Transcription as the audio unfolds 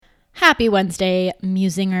Happy Wednesday,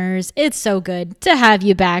 musingers. It's so good to have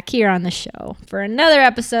you back here on the show for another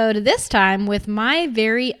episode, this time with my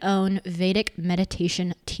very own Vedic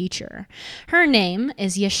meditation teacher. Her name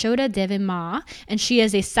is Yashoda Devima, and she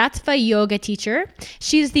is a Sattva yoga teacher.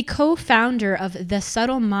 She is the co-founder of The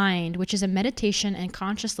Subtle Mind, which is a meditation and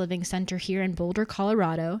conscious living center here in Boulder,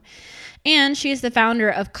 Colorado. And she is the founder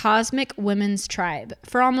of Cosmic Women's Tribe.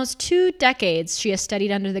 For almost 2 decades, she has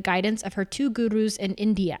studied under the guidance of her 2 gurus in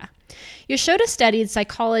India. Yashoda studied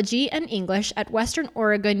psychology and English at Western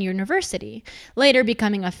Oregon University, later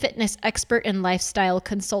becoming a fitness expert and lifestyle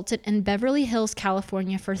consultant in Beverly Hills,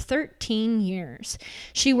 California for 13 years.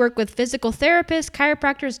 She worked with physical therapists,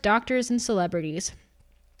 chiropractors, doctors, and celebrities.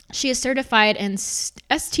 She is certified in STOTT,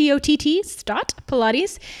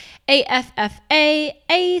 Pilates, AFFA,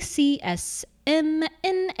 ACSM, NASM,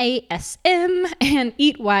 and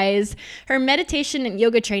Eatwise. Her meditation and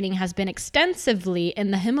yoga training has been extensively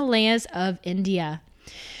in the Himalayas of India.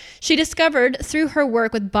 She discovered through her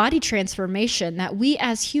work with body transformation that we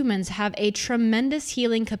as humans have a tremendous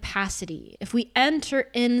healing capacity if we enter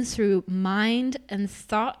in through mind and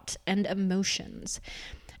thought and emotions.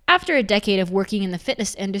 After a decade of working in the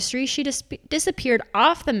fitness industry, she disappeared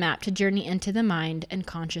off the map to journey into the mind and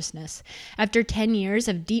consciousness. After 10 years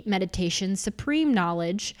of deep meditation, supreme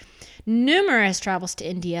knowledge, numerous travels to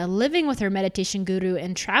India, living with her meditation guru,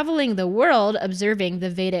 and traveling the world observing the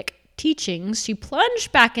Vedic teachings, she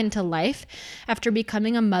plunged back into life after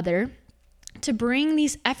becoming a mother to bring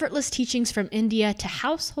these effortless teachings from India to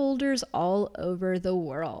householders all over the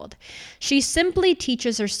world. She simply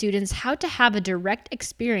teaches her students how to have a direct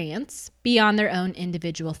experience beyond their own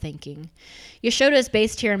individual thinking. Yashoda is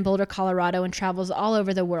based here in Boulder, Colorado, and travels all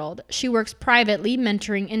over the world. She works privately,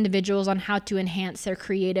 mentoring individuals on how to enhance their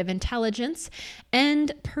creative intelligence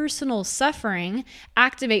and personal suffering,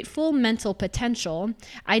 activate full mental potential,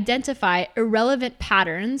 identify irrelevant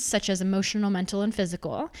patterns such as emotional, mental, and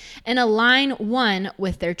physical, and align one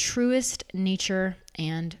with their truest nature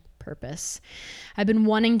and purpose. I've been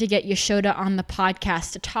wanting to get Yashoda on the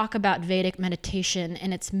podcast to talk about Vedic meditation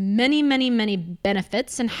and its many, many, many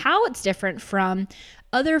benefits and how it's different from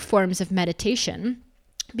other forms of meditation,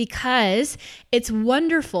 because it's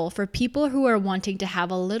wonderful for people who are wanting to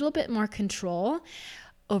have a little bit more control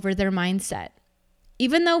over their mindset.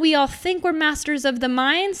 Even though we all think we're masters of the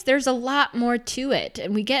minds, there's a lot more to it.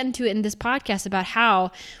 And we get into it in this podcast about how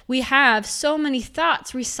we have so many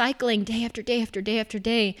thoughts recycling day after day after day after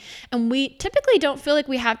day. And we typically don't feel like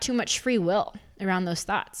we have too much free will around those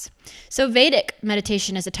thoughts. So Vedic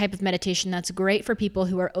meditation is a type of meditation that's great for people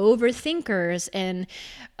who are overthinkers and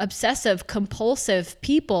obsessive, compulsive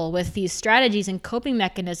people with these strategies and coping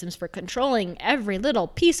mechanisms for controlling every little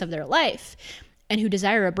piece of their life and who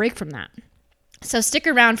desire a break from that. So stick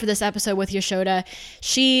around for this episode with Yashoda.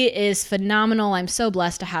 She is phenomenal. I'm so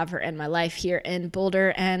blessed to have her in my life here in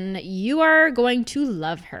Boulder, and you are going to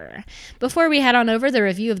love her. Before we head on over, the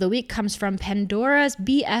review of the week comes from Pandora's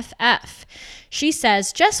BFF. She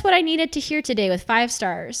says, just what I needed to hear today with 5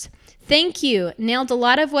 stars. Thank you. Nailed a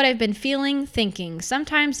lot of what I've been feeling, thinking.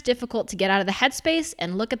 Sometimes difficult to get out of the headspace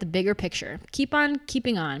and look at the bigger picture. Keep on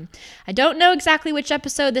keeping on. I don't know exactly which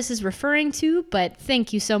episode this is referring to, but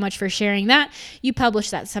thank you so much for sharing that. You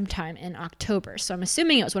published that sometime in October, so I'm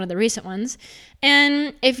assuming it was one of the recent ones.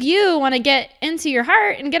 And if you want to get into your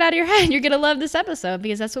heart and get out of your head, you're going to love this episode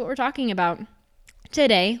because that's what we're talking about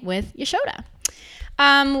today with Yashoda.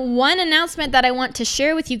 One announcement that I want to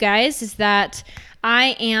share with you guys is that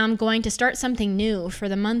I am going to start something new for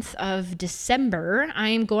the month of December. I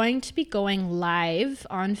am going to be going live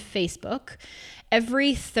on Facebook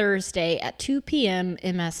every Thursday at 2 p.m.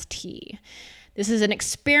 MST. This is an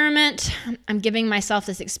experiment. I'm giving myself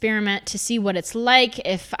this experiment to see what it's like,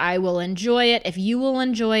 if I will enjoy it, if you will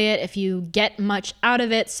enjoy it, if you get much out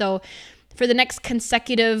of it. So for the next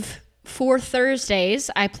consecutive 4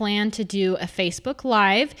 Thursdays, I plan to do a Facebook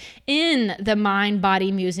Live in the Mind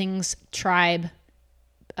Body Musings Tribe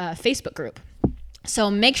Facebook group. So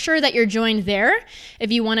make sure that you're joined there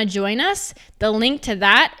if you want to join us. The link to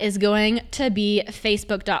that is going to be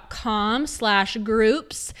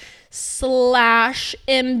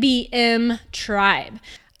facebook.com/groups/MBM tribe.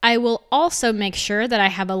 I will also make sure that I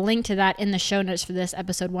have a link to that in the show notes for this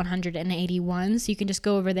episode 181. So you can just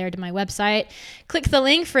go over there to my website, click the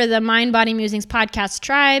link for the Mind Body Musings podcast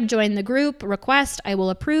tribe, join the group, request, I will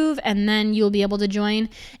approve, and then you'll be able to join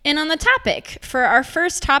in on the topic. For our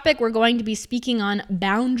first topic, we're going to be speaking on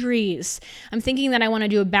boundaries. I'm thinking that I want to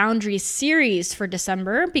do a boundaries series for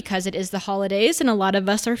December because it is the holidays and a lot of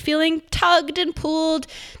us are feeling tugged and pulled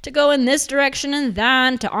to go in this direction and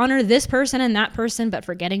that, to honor this person and that person, but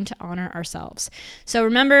forgetting to honor ourselves. So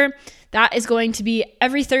remember, That is going to be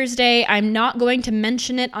every Thursday. I'm not going to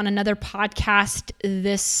mention it on another podcast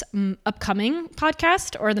this upcoming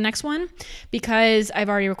podcast or the next one because I've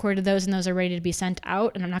already recorded those and those are ready to be sent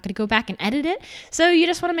out, and I'm not going to go back and edit it. So you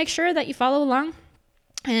just want to make sure that you follow along.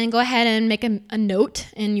 And go ahead and make a note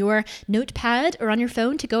in your notepad or on your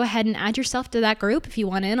phone to go ahead and add yourself to that group if you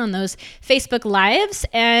want in on those Facebook Lives,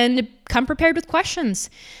 and come prepared with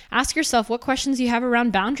questions. Ask yourself what questions you have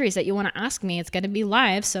around boundaries that you want to ask me. It's going to be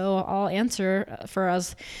live, so I'll answer for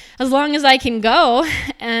as long as I can go,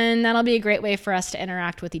 and that'll be a great way for us to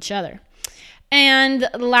interact with each other. And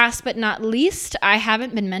last but not least, I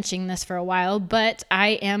haven't been mentioning this for a while, but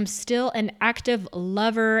I am still an active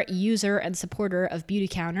lover, user, and supporter of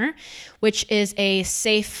Beautycounter, which is a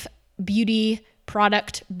safe beauty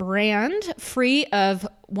product brand free of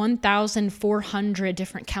 1,400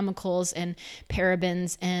 different chemicals and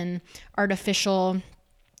parabens and artificial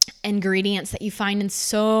ingredients that you find in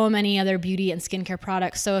so many other beauty and skincare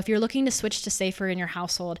products. So if you're looking to switch to safer in your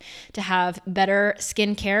household to have better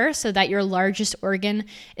skincare so that your largest organ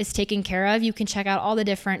is taken care of, you can check out all the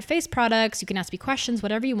different face products. You can ask me questions,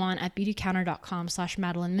 whatever you want, at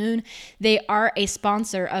beautycounter.com/Madeline Moon. They are a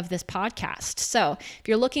sponsor of this podcast. So if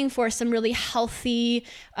you're looking for some really healthy,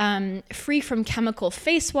 free from chemical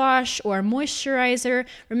face wash or moisturizer,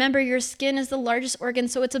 remember your skin is the largest organ,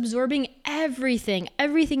 so it's absorbing everything.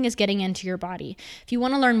 Everything is getting into your body. If you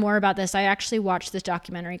want to learn more about this, I actually watched this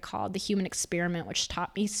documentary called The Human Experiment, which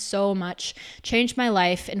taught me so much, changed my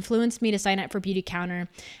life, influenced me to sign up for Beautycounter,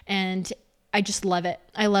 and I just love it.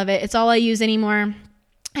 I love it. It's all I use anymore.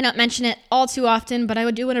 I don't mention it all too often, but I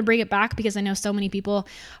do want to bring it back because I know so many people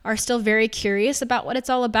are still very curious about what it's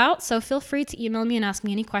all about. So feel free to email me and ask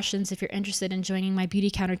me any questions if you're interested in joining my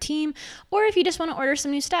Beautycounter team, or if you just want to order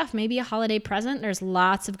some new stuff, maybe a holiday present. There's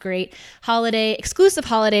lots of great exclusive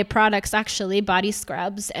holiday products, actually, body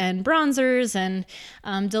scrubs and bronzers and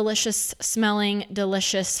delicious smelling,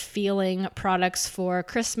 delicious feeling products for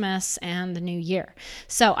Christmas and the new year.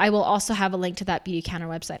 So I will also have a link to that Beautycounter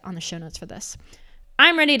website on the show notes for this.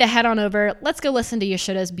 I'm ready to head on over. Let's go listen to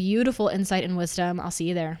Yashoda's beautiful insight and wisdom. I'll see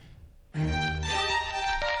you there.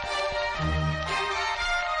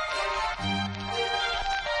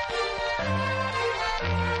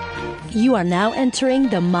 You are now entering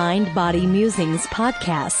the Mind Body Musings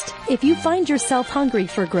podcast. If you find yourself hungry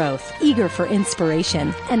for growth, eager for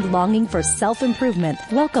inspiration, and longing for self-improvement,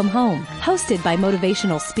 welcome home. Hosted by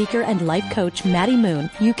motivational speaker and life coach Maddie Moon,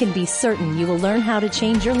 you can be certain you will learn how to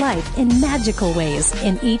change your life in magical ways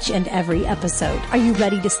in each and every episode. Are you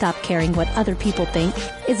ready to stop caring what other people think?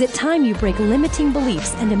 Is it time you break limiting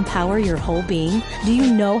beliefs and empower your whole being? Do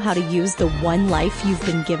you know how to use the one life you've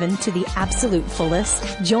been given to the absolute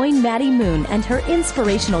fullest? Join Maddie Moon and her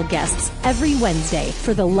inspirational guests every Wednesday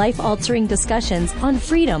for the life-altering discussions on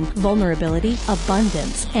freedom, vulnerability,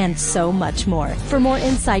 abundance, and so much more. For more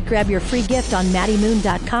insight, grab your free gift on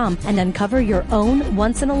MaddieMoon.com and uncover your own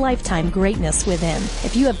once-in-a-lifetime greatness within.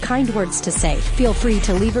 If you have kind words to say, feel free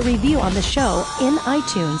to leave a review on the show in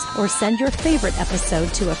iTunes or send your favorite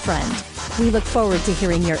episode to a friend. We look forward to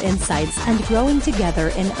hearing your insights and growing together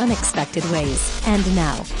in unexpected ways. And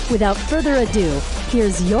now, without further ado,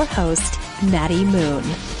 here's your host, Maddie Moon.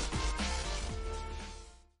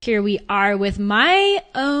 Here we are with my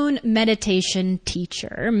own meditation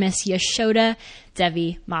teacher, Miss Yashoda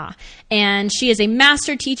Devi Ma. And she is a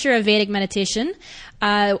master teacher of Vedic meditation.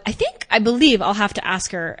 I believe I'll have to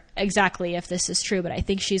ask her exactly if this is true, but I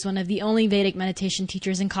think she's one of the only Vedic meditation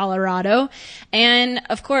teachers in Colorado. And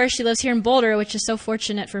of course, she lives here in Boulder, which is so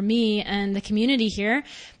fortunate for me and the community here,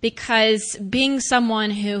 because being someone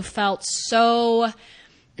who felt so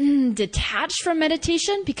detached from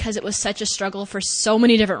meditation because it was such a struggle for so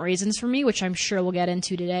many different reasons for me, which I'm sure we'll get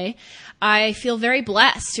into today. I feel very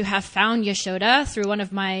blessed to have found Yashoda through one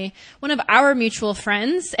of our mutual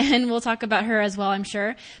friends, and we'll talk about her as well, I'm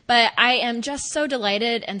sure. But I am just so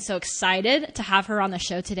delighted and so excited to have her on the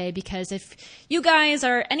show today, because if you guys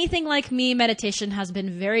are anything like me, meditation has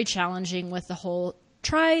been very challenging with the whole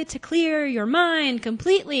try to clear your mind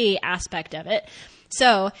completely aspect of it.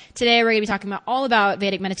 So today we're going to be talking all about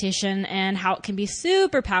Vedic meditation and how it can be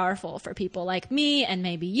super powerful for people like me and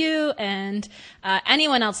maybe you and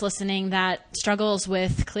anyone else listening that struggles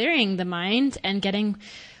with clearing the mind and getting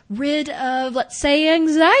rid of, let's say,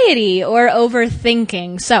 anxiety or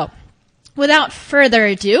overthinking. So without further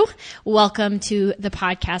ado, welcome to the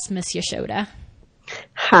podcast, Miss Yashoda.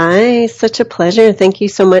 Hi, such a pleasure. Thank you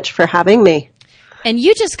so much for having me. And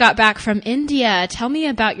you just got back from India. Tell me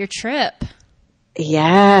about your trip.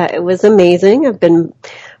 Yeah, it was amazing. I've been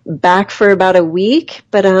back for about a week,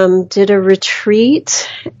 but did a retreat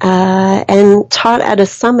and taught at a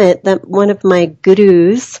summit that one of my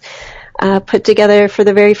gurus put together for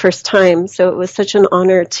the very first time. So it was such an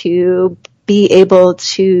honor to be able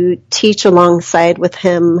to teach alongside with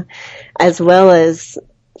him, as well as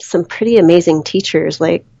some pretty amazing teachers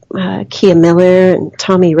like Kia Miller and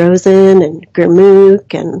Tommy Rosen and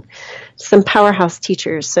Gurmukh and some powerhouse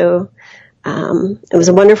teachers. So it was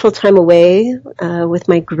a wonderful time away with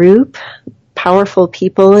my group, powerful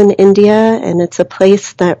people in India, and it's a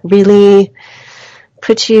place that really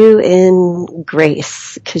puts you in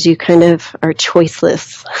grace because you kind of are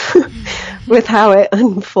choiceless with how it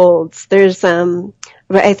unfolds. There's,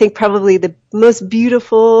 I think probably the most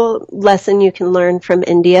beautiful lesson you can learn from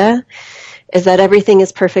India is that everything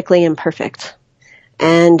is perfectly imperfect.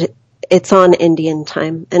 And it's on Indian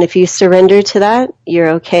time. And if you surrender to that,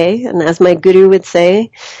 you're okay. And as my guru would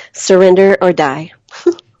say, surrender or die,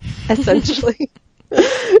 essentially.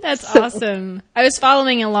 That's awesome. I was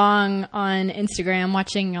following along on Instagram,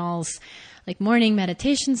 watching y'all's like morning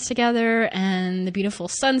meditations together and the beautiful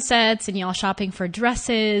sunsets and y'all shopping for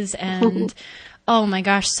dresses and oh my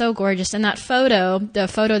gosh, so gorgeous. And that photo, the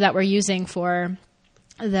photo that we're using for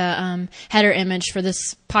the header image for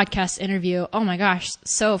this podcast interview, oh my gosh,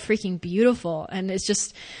 so freaking beautiful. And it's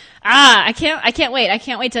just, I can't wait. I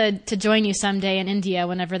can't wait to join you someday in India,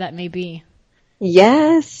 whenever that may be.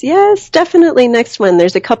 Yes, definitely next one.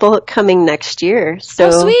 There's a couple coming next year. So,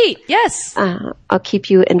 oh, sweet. Yes. I'll keep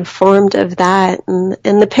you informed of that.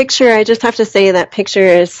 And the picture, I just have to say that picture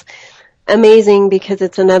is amazing because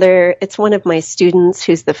it's one of my students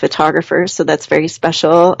who's the photographer. So that's very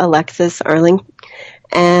special, Alexis Arling.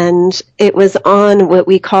 And it was on what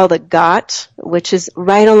we call the Ghat, which is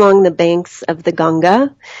right along the banks of the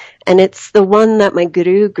Ganga. And it's the one that my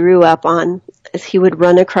guru grew up on, as he would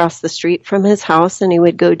run across the street from his house and he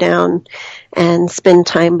would go down and spend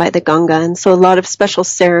time by the Ganga. And so a lot of special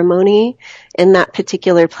ceremony in that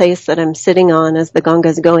particular place that I'm sitting on as the Ganga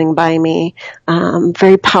is going by me.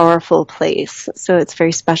 Very powerful place. So it's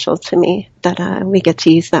very special to me that we get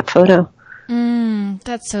to use that photo.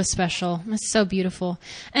 That's so special. It's so beautiful.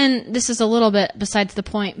 And this is a little bit besides the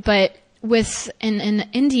point, but in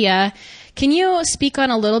India, can you speak on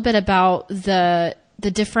a little bit about the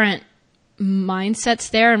different mindsets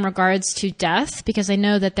there in regards to death? Because I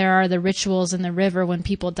know that there are the rituals in the river when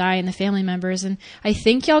people die and the family members, and I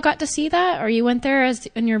think y'all got to see that, or you went there as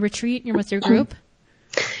in your retreat and you're with your group?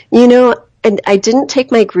 You know, and I didn't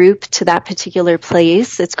take my group to that particular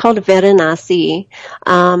place. It's called Varanasi.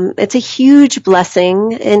 It's a huge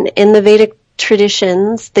blessing in the Vedic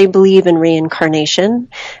traditions. They believe in reincarnation.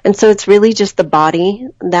 And so it's really just the body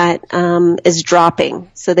that is dropping.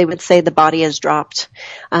 So they would say the body has dropped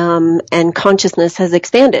and consciousness has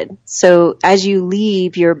expanded. So as you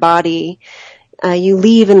leave your body, you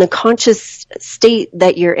leave in the conscious state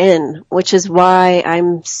that you're in, which is why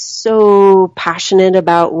I'm so passionate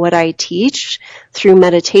about what I teach through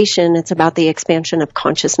meditation. It's about the expansion of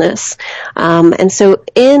consciousness. And so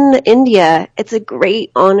in India, it's a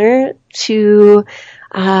great honor to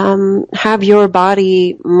have your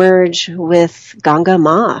body merge with Ganga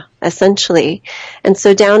Ma, essentially. And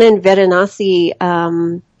so down in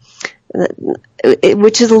Varanasi,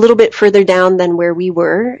 which is a little bit further down than where we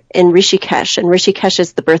were in Rishikesh, and Rishikesh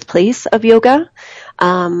is the birthplace of yoga.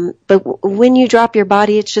 But when you drop your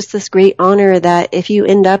body, it's just this great honor that if you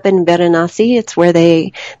end up in Varanasi, it's where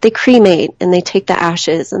they cremate and they take the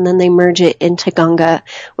ashes and then they merge it into Ganga,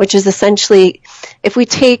 which is essentially, if we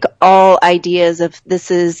take all ideas of this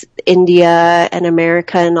is India and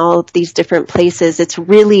America and all of these different places, it's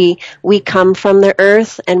really, we come from the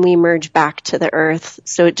earth and we merge back to the earth.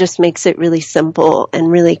 So it just makes it really simple and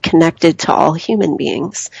really connected to all human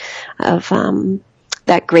beings of,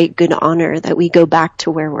 that great good honor that we go back to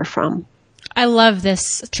where we're from. I love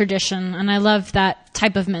this tradition and I love that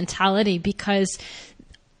type of mentality because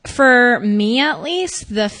for me, at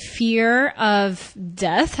least, the fear of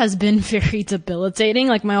death has been very debilitating,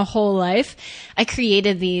 like my whole life. I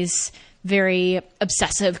created these very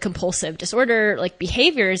obsessive compulsive disorder like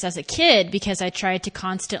behaviors as a kid because I tried to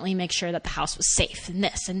constantly make sure that the house was safe and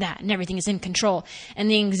this and that and everything is in control.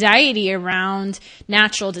 And the anxiety around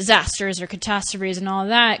natural disasters or catastrophes and all of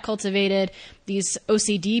that cultivated these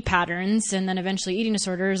OCD patterns and then eventually eating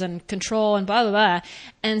disorders and control and blah, blah, blah.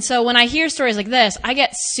 And so when I hear stories like this, I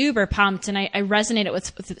get super pumped and I resonate it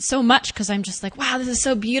with it so much because I'm just like, wow, this is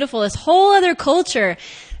so beautiful. This whole other culture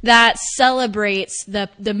that celebrates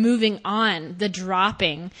the moving on, the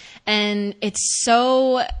dropping. And it's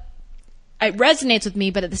so, it resonates with me,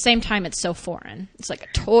 but at the same time, it's so foreign. It's like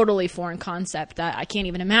a totally foreign concept that I can't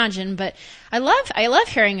even imagine. But I love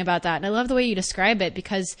hearing about that. And I love the way you describe it,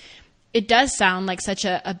 because it does sound like such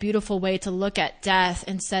a beautiful way to look at death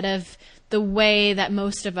instead of the way that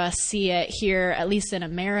most of us see it here, at least in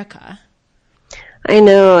America. I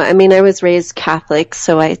know. I mean, I was raised Catholic,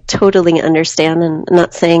 so I totally understand, and I'm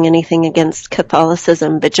not saying anything against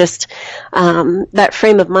Catholicism, but just that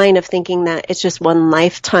frame of mind of thinking that it's just one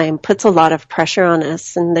lifetime puts a lot of pressure on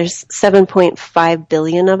us. And there's 7.5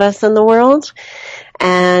 billion of us in the world,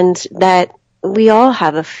 and that we all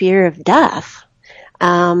have a fear of death.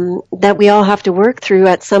 That we all have to work through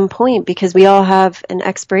at some point, because we all have an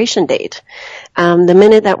expiration date. The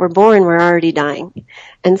minute that we're born, we're already dying.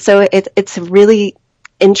 And so it's a really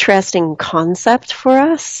interesting concept for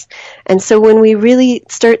us. And so when we really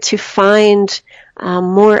start to find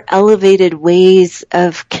more elevated ways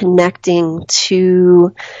of connecting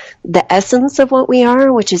to the essence of what we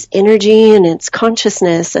are, which is energy and it's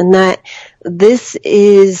consciousness, and that this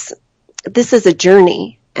is a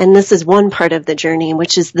journey. And this is one part of the journey,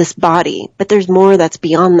 which is this body. But there's more that's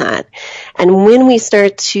beyond that. And when we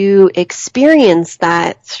start to experience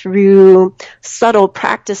that through subtle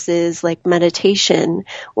practices like meditation,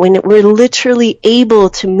 when we're literally able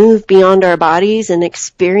to move beyond our bodies and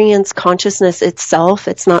experience consciousness itself,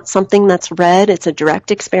 it's not something that's read, it's a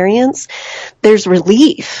direct experience, there's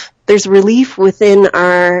relief. There's relief within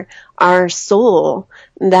our soul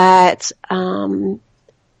that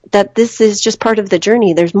this is just part of the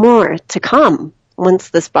journey. There's more to come once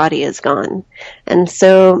this body is gone. And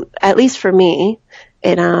so, at least for me,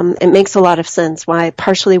 it makes a lot of sense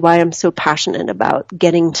partially why I'm so passionate about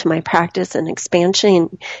getting to my practice and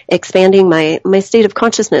expanding my state of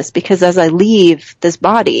consciousness, because as I leave this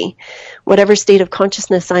body, whatever state of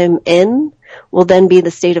consciousness I'm in will then be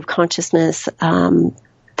the state of consciousness,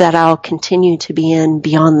 that I'll continue to be in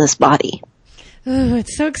beyond this body. Ooh,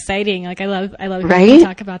 it's so exciting. Like I love right? hearing you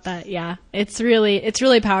talk about that. Yeah. It's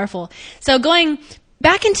really powerful. So going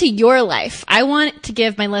back into your life, I want to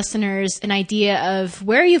give my listeners an idea of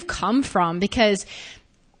where you've come from, because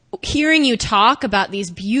hearing you talk about these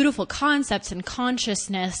beautiful concepts and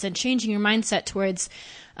consciousness and changing your mindset towards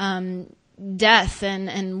death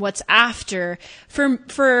and what's after,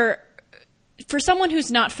 for someone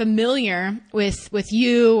who's not familiar with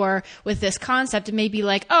you or with this concept, it may be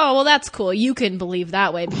like, oh, well, that's cool. You can believe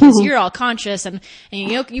that way because you're all conscious and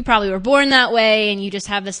you probably were born that way and you just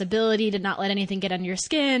have this ability to not let anything get under your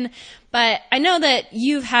skin. But I know that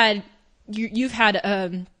you've had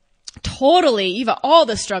all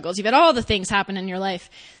the struggles, you've had all the things happen in your life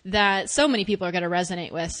that so many people are going to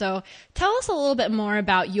resonate with. So tell us a little bit more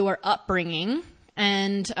about your upbringing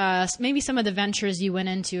and maybe some of the ventures you went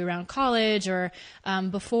into around college or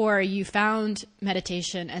before you found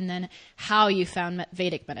meditation, and then how you found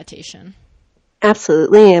Vedic meditation.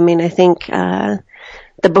 Absolutely. I mean, I think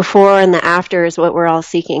the before and the after is what we're all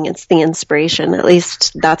seeking. It's the inspiration. At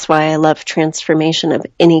least that's why I love transformation of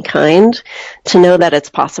any kind, to know that it's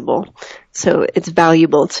possible. So it's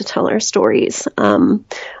valuable to tell our stories.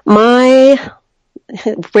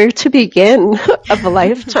 Where to begin of a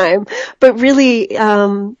lifetime, but really,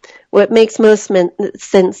 what makes most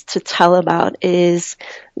sense to tell about is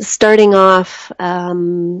starting off,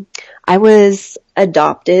 I was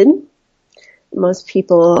adopted. Most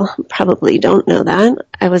people probably don't know that.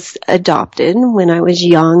 I was adopted when I was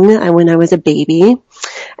young, when I was a baby,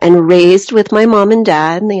 and raised with my mom and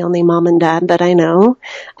dad, the only mom and dad that I know,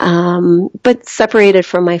 but separated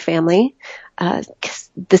from my family.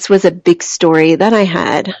 This was a big story that I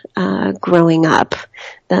had growing up,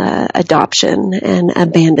 the adoption and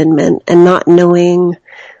abandonment and not knowing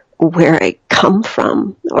where I come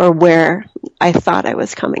from or where I thought I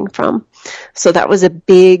was coming from. So that was a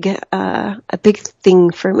big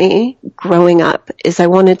thing for me growing up, is I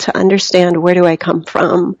wanted to understand, where do I come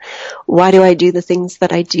from? Why do I do the things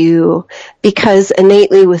that I do? Because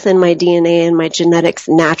innately within my DNA and my genetics,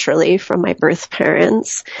 naturally from my birth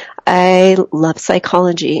parents, I love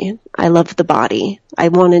psychology. I love the body. I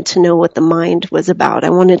wanted to know what the mind was about.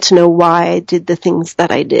 I wanted to know why I did the things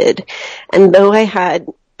that I did. And though I had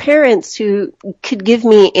parents who could give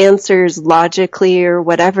me answers logically or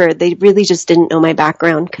whatever, they really just didn't know my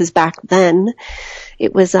background, because back then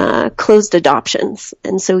it was closed adoptions,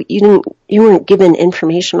 and so you weren't given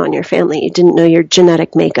information on your family. You didn't know your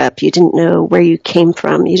genetic makeup. You didn't know where you came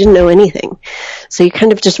from. You didn't know anything. So you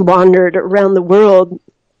kind of just wandered around the world,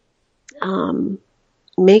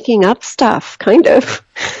 making up stuff, kind of.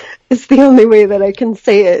 is the only way that I can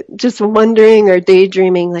say it. Just wondering or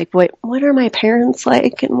daydreaming, like, what are my parents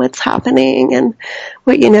like and what's happening, and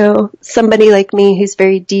what, somebody like me who's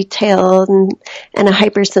very detailed and a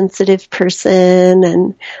hypersensitive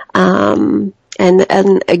person, and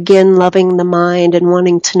again, loving the mind and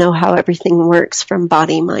wanting to know how everything works from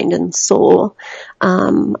body, mind, and soul.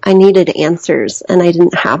 I needed answers, and I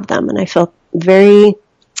didn't have them, and I felt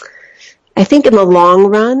I think in the long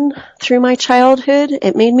run, through my childhood,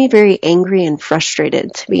 it made me very angry and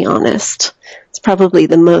frustrated, to be honest. It's probably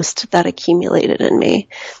the most that accumulated in me.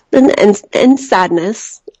 And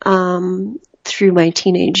sadness through my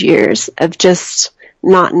teenage years of just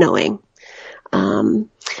not knowing. I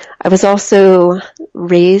was also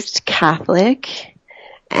raised Catholic,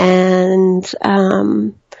 and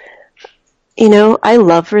I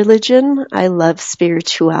love religion. I love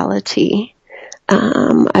spirituality.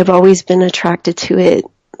 I've always been attracted to it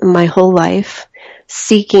my whole life,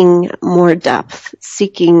 seeking more depth,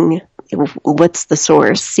 seeking what's the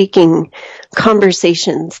source, seeking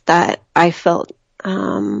conversations that I felt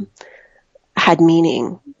had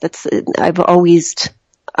meaning. I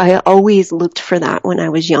always looked for that when I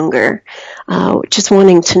was younger, just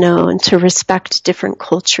wanting to know and to respect different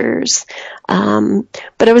cultures.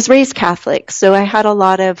 But I was raised Catholic, so I had a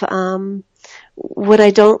lot of what I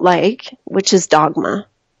don't like, which is dogma,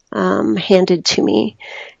 handed to me.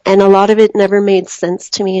 And a lot of it never made sense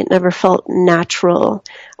to me. It never felt natural.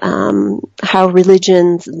 How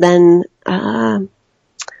religions then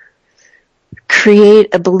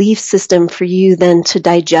create a belief system for you then to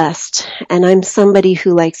digest. And I'm somebody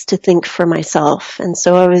who likes to think for myself. And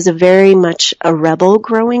so I was very much a rebel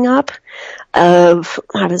growing up. I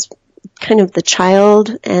was kind of the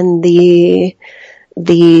child and the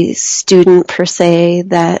student per se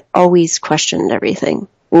that always questioned everything.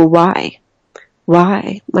 Well, why?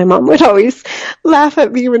 Why? My mom would always laugh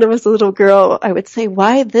at me when I was a little girl. I would say,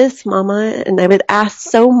 why this, Mama? And I would ask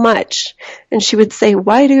so much. And she would say,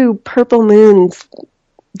 why do purple moons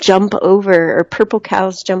jump over, or purple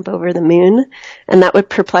cows jump over the moon? And that would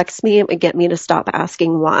perplex me. It would get me to stop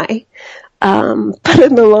asking why. But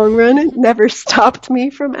in the long run, it never stopped me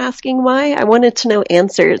from asking why. I wanted to know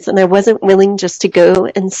answers, and I wasn't willing just to go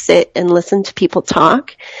and sit and listen to people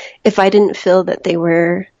talk if I didn't feel that they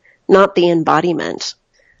were not the embodiment.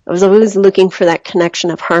 I was always looking for that connection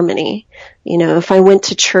of harmony. If I went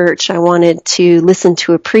to church, I wanted to listen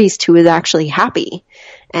to a priest who was actually happy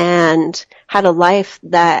and had a life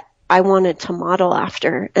that I wanted to model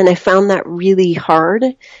after. And I found that really hard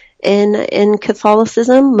in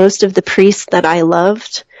Catholicism. Most of the priests that I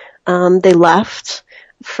loved, they left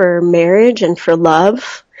for marriage and for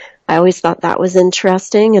love. I always thought that was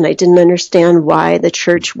interesting, and I didn't understand why the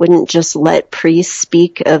church wouldn't just let priests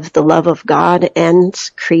speak of the love of God and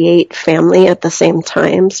create family at the same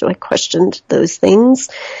time. So I questioned those things,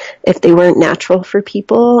 if they weren't natural for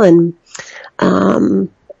people. And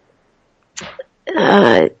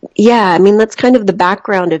that's kind of the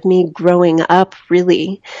background of me growing up,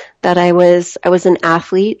 really, that I was an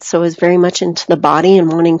athlete, so I was very much into the body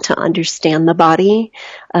and wanting to understand the body.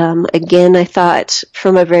 Again, I thought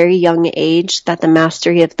from a very young age that the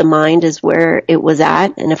mastery of the mind is where it was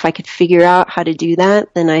at, and if I could figure out how to do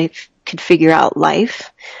that, then I could figure out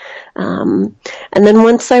life. And then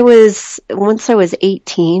once I was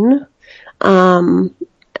 18,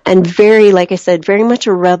 and very, like I said, very much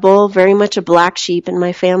a rebel, very much a black sheep in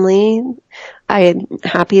my family. I'm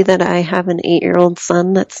happy that I have an 8-year-old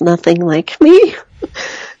son that's nothing like me,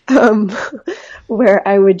 where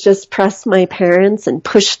I would just press my parents and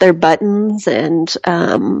push their buttons and,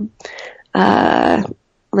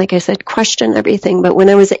 like I said, question everything. But when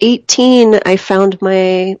I was 18, I found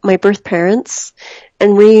my birth parents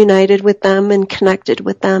and reunited with them and connected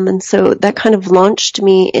with them. And so that kind of launched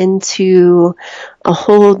me into a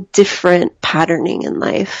whole different patterning in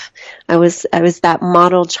life. I was that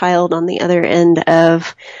model child on the other end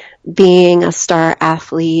of being a star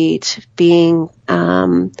athlete, being,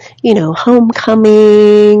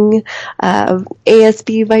 homecoming,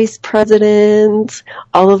 ASB vice president,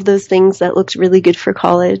 all of those things that looked really good for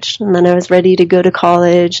college. And then I was ready to go to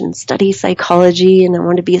college and study psychology, and I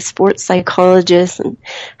wanted to be a sports psychologist and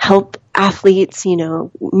help athletes,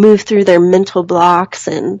 move through their mental blocks.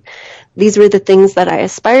 And these were the things that I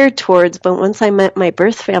aspired towards. But once I met my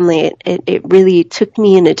birth family, it really took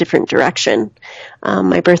me in a different direction.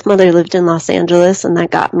 My birth mother lived in Los Angeles, and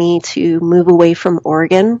that got me to move away from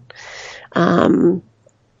Oregon, and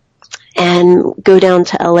go down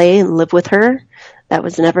to LA and live with her. That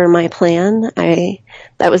was never my plan.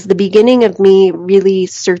 That was the beginning of me really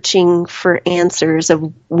searching for answers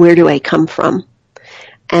of where do I come from.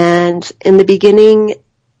 And in the beginning,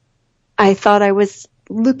 I thought I was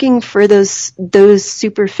looking for those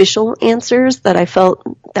superficial answers that I felt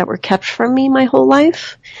that were kept from me my whole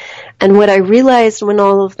life. And what I realized when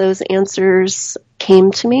all of those answers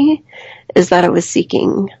came to me is that I was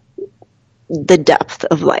seeking the depth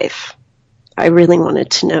of life. I really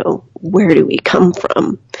wanted to know, where do we come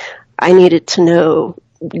from? I needed to know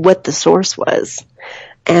what the source was.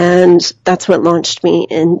 And that's what launched me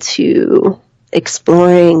into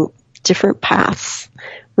exploring different paths.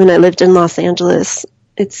 When I lived in Los Angeles,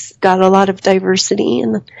 it's got a lot of diversity,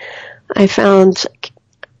 and I found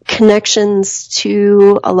connections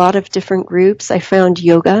to a lot of different groups. I found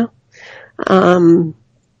yoga.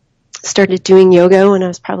 Started doing yoga when I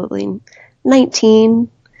was probably 19.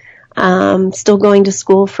 Still going to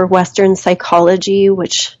school for Western psychology,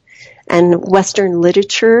 and Western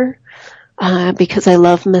literature, because I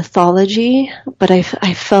love mythology, but I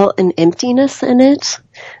felt an emptiness in it.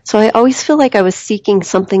 So I always feel like I was seeking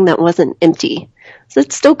something that wasn't empty. So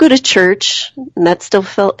I'd still go to church, and that still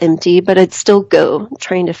felt empty, but I'd still go,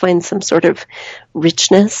 trying to find some sort of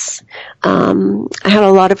richness. I had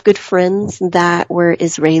a lot of good friends that were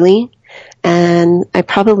Israeli, and I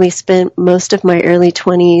probably spent most of my early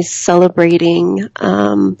 20s celebrating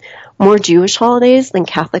more Jewish holidays than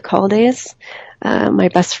Catholic holidays. My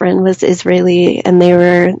best friend was Israeli, and they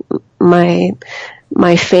were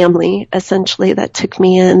my family, essentially, that took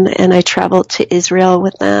me in, and I traveled to Israel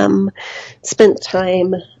with them, spent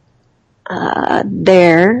time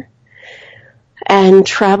there, and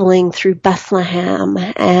traveling through Bethlehem,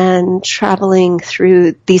 and traveling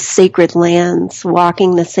through these sacred lands,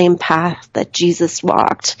 walking the same path that Jesus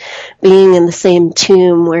walked, being in the same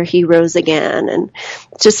tomb where he rose again, and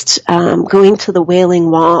just going to the Wailing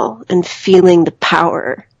Wall and feeling the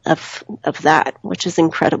power of that, which is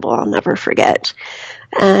incredible. I'll never forget.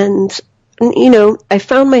 And, I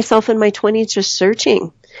found myself in my 20s just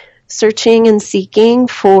searching and seeking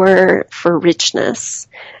for richness.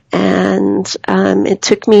 And it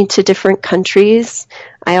took me to different countries.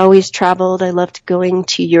 I always traveled. I loved going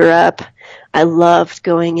to Europe. I loved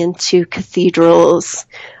going into cathedrals.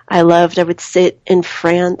 I would sit in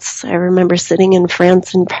France. I remember sitting in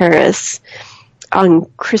France and Paris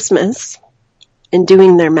on Christmas and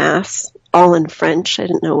doing their mass, all in French. I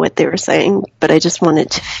didn't know what they were saying, but I just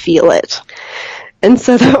wanted to feel it. And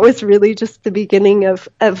so that was really just the beginning of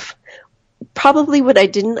probably what I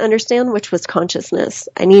didn't understand, which was consciousness.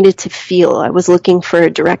 I needed to feel. I was looking for a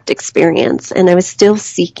direct experience, and I was still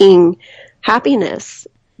seeking happiness,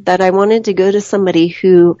 that I wanted to go to somebody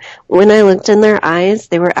who, when I looked in their eyes,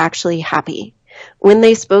 they were actually happy. When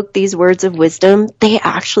they spoke these words of wisdom, they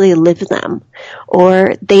actually lived them,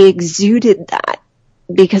 or they exuded that,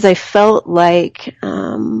 because I felt like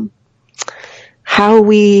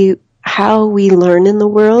how we learn in the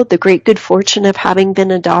world, the great good fortune of having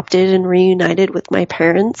been adopted and reunited with my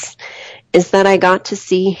parents, is that I got to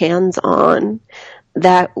see hands-on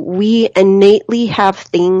that we innately have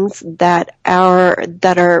things that are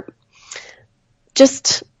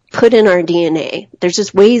just put in our DNA. There's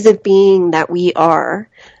just ways of being that we are.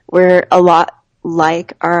 We're a lot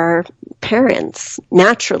like our parents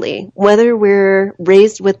naturally, whether we're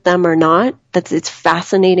raised with them or not. It's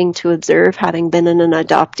fascinating to observe, having been an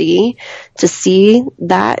adoptee, to see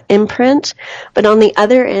that imprint. But on the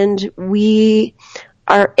other end, we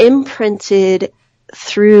are imprinted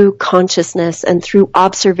through consciousness and through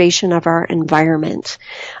observation of our environment.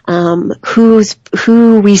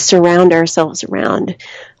 Who we surround ourselves around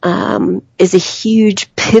is a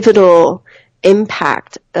huge pivotal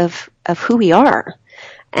impact of who we are.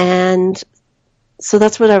 And so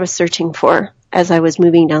that's what I was searching for as I was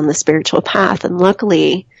moving down the spiritual path. And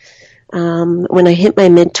luckily, when I hit my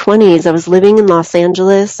mid-20s, I was living in Los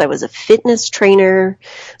Angeles. I was a fitness trainer,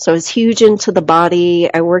 so I was huge into the body.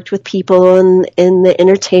 I worked with people in the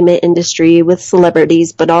entertainment industry, with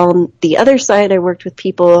celebrities, but on the other side, I worked with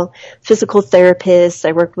people, physical therapists.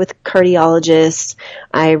 I worked with cardiologists.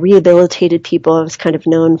 I rehabilitated people. I was kind of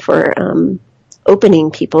known for opening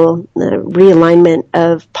people, the realignment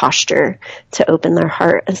of posture to open their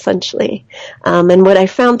heart, essentially. And what I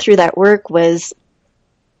found through that work was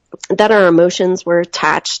that our emotions were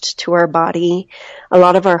attached to our body. A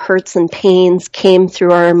lot of our hurts and pains came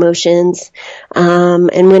through our emotions.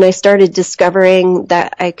 And when I started discovering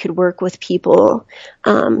that I could work with people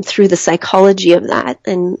through the psychology of that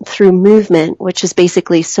and through movement, which is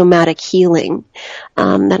basically somatic healing,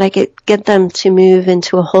 that I could get them to move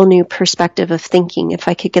into a whole new perspective of thinking if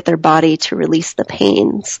I could get their body to release the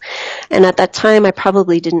pains. And at that time, I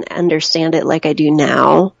probably didn't understand it like I do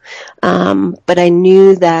now. But I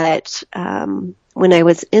knew that when I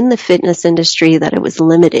was in the fitness industry that it was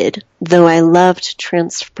limited. Though I loved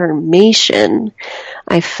transformation,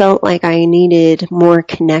 I felt like I needed more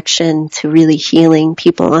connection to really healing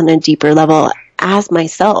people on a deeper level as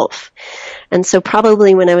myself. And so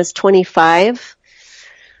probably when I was 25,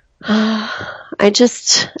 I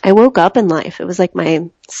woke up in life. It was like my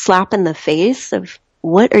slap in the face of,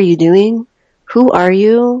 what are you doing? Who are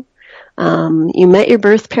you? You met your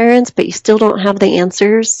birth parents, but you still don't have the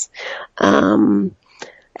answers. And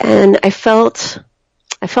I felt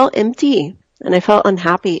empty, and I felt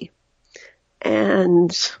unhappy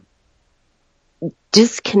and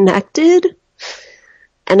disconnected.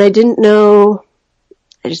 And I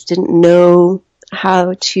just didn't know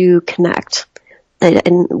how to connect.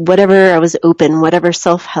 And whatever, I was open, whatever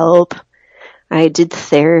self-help. I did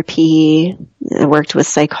therapy. I worked with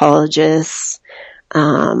psychologists.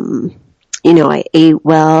 I ate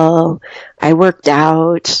well. I worked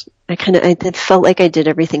out. I felt like I did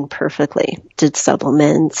everything perfectly. Did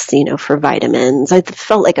supplements, for vitamins. I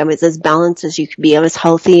felt like I was as balanced as you could be. I was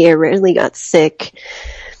healthy. I rarely got sick,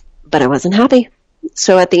 but I wasn't happy.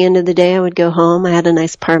 So at the end of the day, I would go home. I had a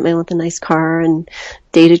nice apartment with a nice car and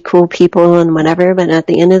dated cool people and whatever. But at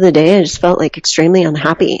the end of the day, I just felt like extremely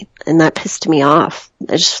unhappy, and that pissed me off.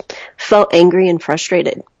 I just felt angry and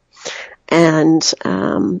frustrated and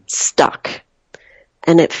stuck.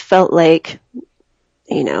 And it felt like,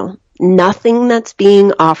 nothing that's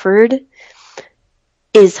being offered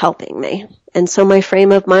is helping me. And so my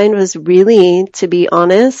frame of mind was really, to be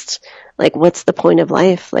honest, like, what's the point of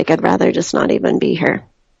life? Like, I'd rather just not even be here.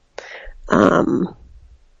 So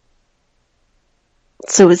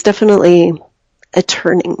it was definitely a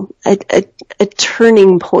turning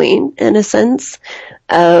point, in a sense,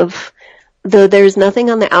 of, though there's nothing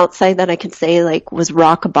on the outside that I could say like was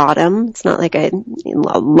rock bottom. It's not like I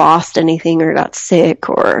lost anything or got sick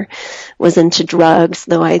or was into drugs,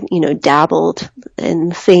 though I, dabbled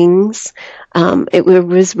in things. It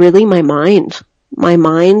was really my mind. My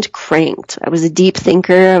mind cranked. I was a deep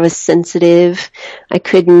thinker. I was sensitive. I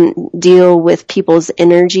couldn't deal with people's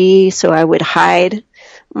energy, so I would hide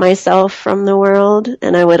myself from the world,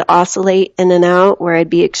 and I would oscillate in and out where I'd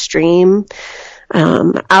be extreme,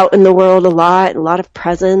 out in the world a lot of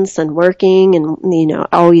presence and working and,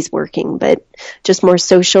 always working, but just more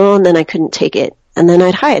social. And then I couldn't take it. And then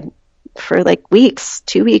I'd hide for like weeks,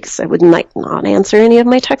 2 weeks. I would not answer any of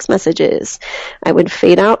my text messages. I would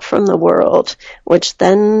fade out from the world, which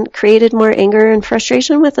then created more anger and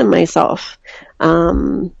frustration within myself.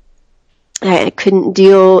 I couldn't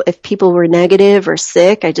deal if people were negative or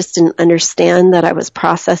sick. I just didn't understand that I was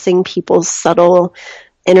processing people's subtle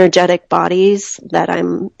energetic bodies, that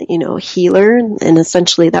I'm, a healer. And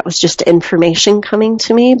essentially that was just information coming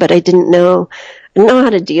to me, but I didn't know how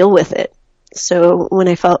to deal with it. So when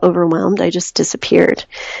I felt overwhelmed, I just disappeared.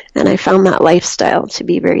 And I found that lifestyle to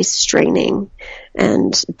be very straining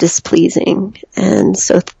and displeasing. And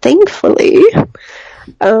so thankfully,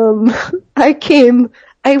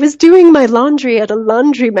 I was doing my laundry at a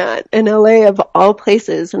laundromat in LA, of all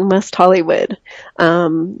places, in West Hollywood,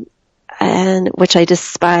 and which I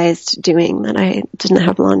despised doing, that I didn't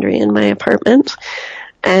have laundry in my apartment.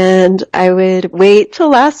 And I would wait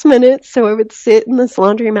till last minute, so I would sit in this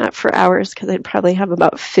laundromat for hours, because I'd probably have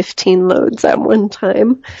about 15 loads at one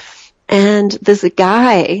time. And this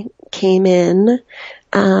guy came in,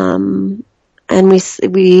 and we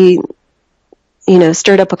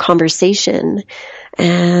stirred up a conversation,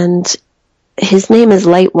 and his name is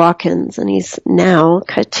Light Watkins, and he's now,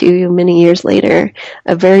 cut to many years later,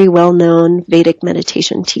 a very well-known Vedic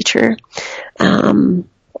meditation teacher.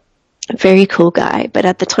 Very cool guy, but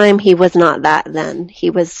at the time he was not that then. He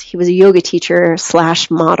was a yoga teacher /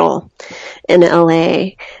 model in LA.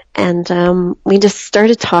 And we just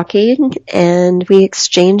started talking, and we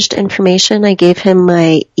exchanged information. I gave him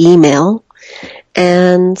my email,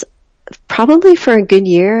 and probably for a good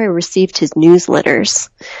year I received his newsletters.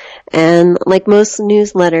 And like most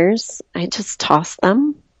newsletters, I just tossed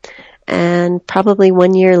them. And probably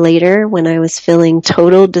 1 year later, when I was feeling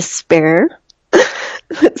total despair,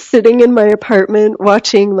 sitting in my apartment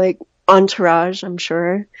watching like Entourage, I'm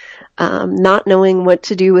sure, not knowing what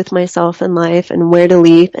to do with myself in life and where to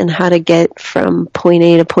leave and how to get from point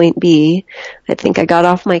A to point B, I think I got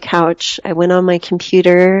off my couch. I went on my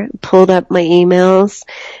computer, pulled up my emails,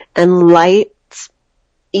 and Light's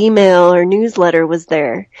email or newsletter was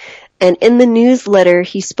there. And in the newsletter,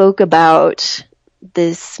 he spoke about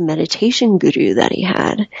this meditation guru that he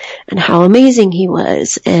had, and how amazing he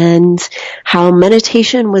was, and how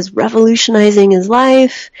meditation was revolutionizing his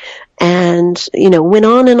life, and, went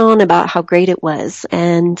on and on about how great it was.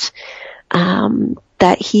 And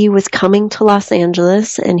that he was coming to Los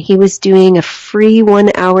Angeles and he was doing a free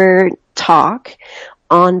 1-hour talk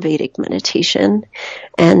on Vedic meditation.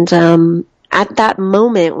 And at that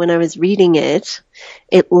moment when I was reading it,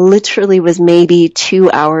 it literally was maybe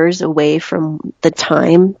 2 hours away from the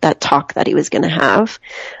time, that talk that he was going to have,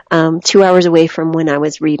 2 hours away from when I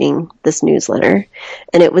was reading this newsletter.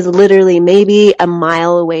 And it was literally maybe a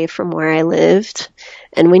mile away from where I lived.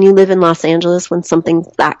 And when you live in Los Angeles, when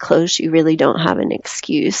something's that close, you really don't have an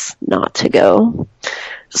excuse not to go.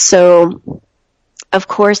 So, of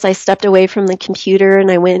course, I stepped away from the computer and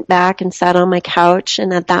I went back and sat on my couch.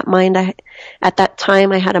 And at that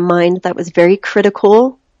time, I had a mind that was very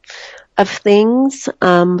critical of things,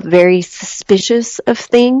 very suspicious of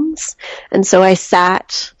things. And so I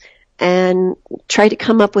sat and tried to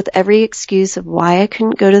come up with every excuse of why I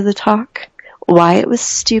couldn't go to the talk, why it was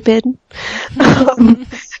stupid.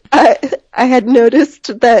 I had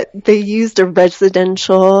noticed that they used a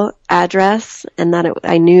residential address and that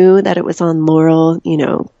I knew that it was on Laurel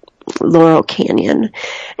Canyon,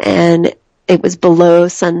 and it was below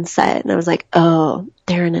Sunset. And I was like, oh,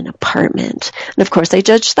 they're in an apartment. And of course I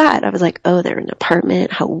judged that. I was like, oh, they're in an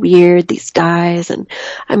apartment. How weird, these guys. And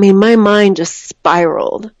I mean, my mind just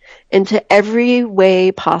spiraled into every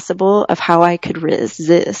way possible of how I could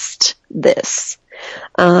resist this.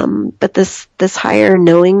 But this higher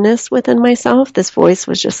knowingness within myself, this voice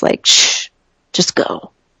was just like, shh, just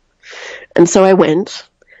go. And so I went.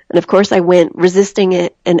 And of course I went resisting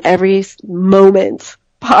it in every moment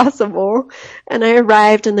possible. And I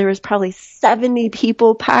arrived and there was probably 70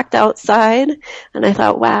 people packed outside. And I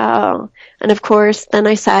thought, wow. And of course, then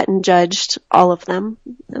I sat and judged all of them.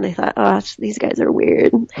 And I thought, oh, these guys are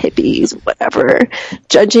weird, hippies, whatever,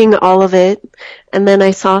 judging all of it. And then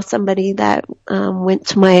I saw somebody that went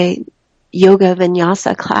to my yoga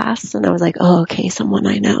vinyasa class. And I was like, oh, okay, someone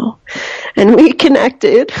I know. And we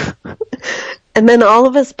connected. And then all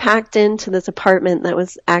of us packed into this apartment that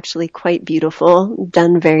was actually quite beautiful,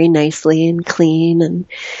 done very nicely and clean.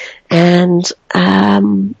 And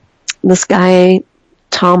this guy,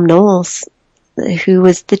 Tom Knowles, who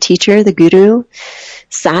was the teacher, the guru,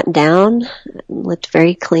 sat down, looked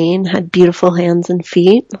very clean, had beautiful hands and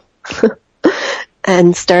feet,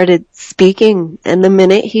 and started speaking. And the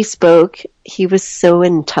minute he spoke, he was so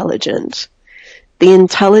intelligent. The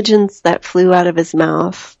intelligence that flew out of his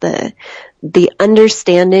mouth, the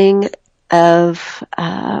understanding of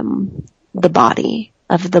the body,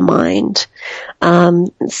 of the mind,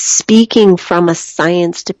 speaking from a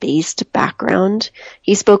science-based background.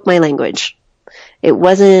 He spoke my language. It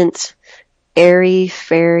wasn't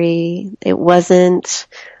airy-fairy. It wasn't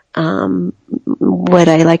what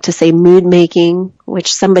I like to say mood making,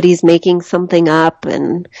 which somebody's making something up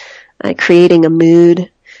and creating a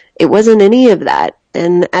mood. It wasn't any of that.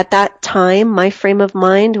 And at that time, my frame of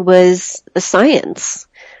mind was a science.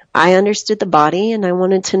 I understood the body and I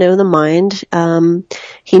wanted to know the mind.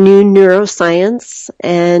 He knew neuroscience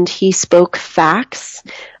and he spoke facts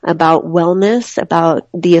about wellness, about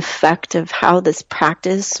the effect of how this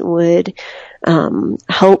practice would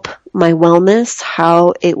help my wellness,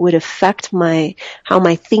 how it would affect how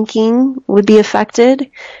my thinking would be affected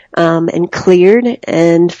and cleared.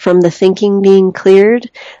 And from the thinking being cleared,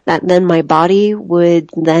 that then my body would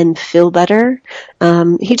then feel better.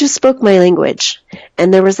 He just spoke my language,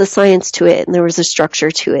 and there was a science to it, and there was a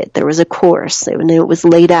structure to it. There was a course, and it was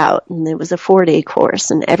laid out, and it was a 4-day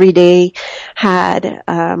course, and every day had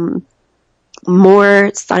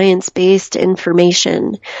more science-based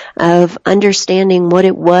information of understanding what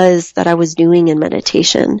it was that I was doing in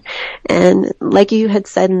meditation. And like you had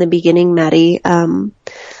said in the beginning, Maddie,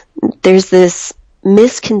 there's this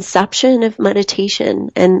misconception of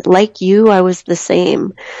meditation. And like you, I was the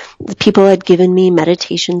same. The people had given me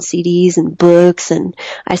meditation CDs and books, and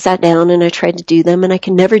I sat down and I tried to do them, and I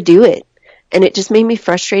could never do it. And it just made me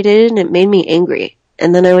frustrated, and it made me angry.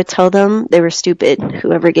 And then I would tell them they were stupid,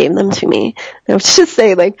 whoever gave them to me. And I would just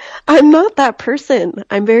say, I'm not that person.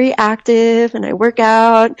 I'm very active and I work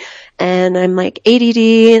out and I'm ADD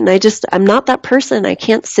and I'm not that person. I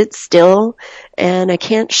can't sit still and I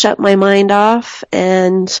can't shut my mind off,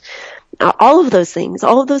 and all of those things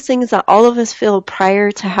that all of us feel prior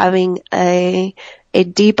to having a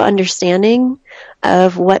deep understanding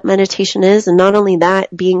of what meditation is, and not only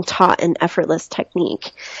that, being taught an effortless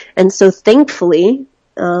technique. And so thankfully,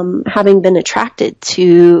 having been attracted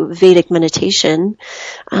to Vedic meditation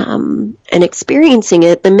and experiencing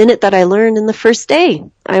it, the minute that I learned in the first day,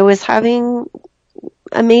 I was having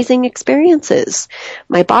amazing experiences.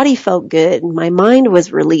 My body felt good. My mind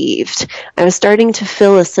was relieved. I was starting to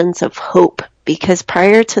feel a sense of hope because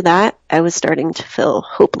prior to that, I was starting to feel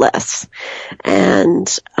hopeless. And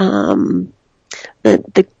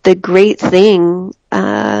the great thing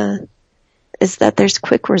is that there's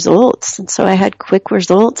quick results. And so I had quick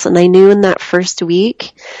results, and I knew in that first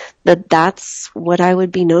week that that's what I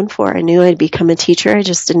would be known for. I knew I'd become a teacher. I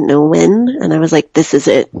just didn't know when. And I was like, this is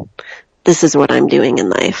it. This is what I'm doing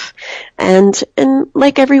in life. And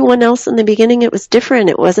like everyone else in the beginning, it was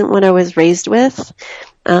different. It wasn't what I was raised with.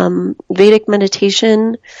 Vedic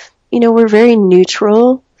meditation, we're very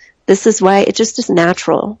neutral. This is why it just is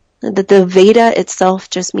natural. The Veda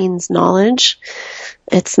itself just means knowledge.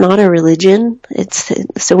 It's not a religion.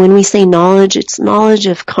 So when we say knowledge, it's knowledge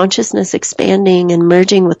of consciousness expanding and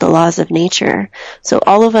merging with the laws of nature. So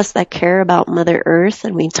all of us that care about Mother Earth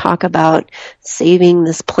and we talk about saving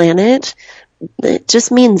this planet, it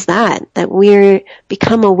just means that we're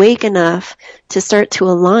become awake enough to start to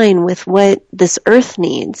align with what this Earth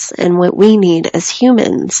needs and what we need as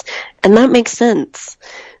humans. And that makes sense.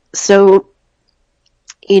 So,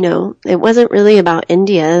 it wasn't really about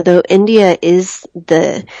India, though India is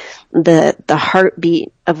the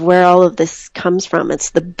heartbeat of where all of this comes from.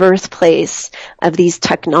 It's the birthplace of these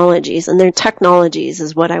technologies, and their technologies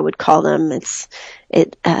is what I would call them.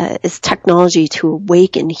 It is technology to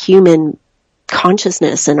awaken human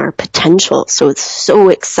consciousness and our potential. So it's so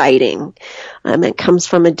exciting. It comes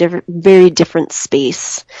from a very different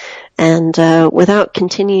space. And without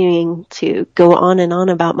continuing to go on and on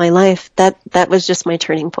about my life, that was just my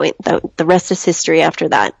turning point. The rest is history after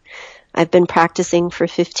that. I've been practicing for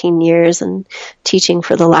 15 years and teaching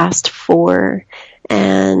for the last 4,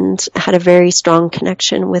 and had a very strong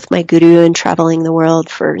connection with my guru and traveling the world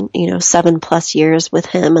for, 7+ years with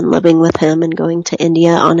him and living with him and going to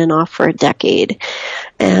India on and off for a decade.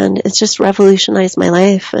 And it's just revolutionized my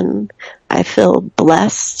life, and I feel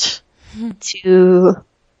blessed to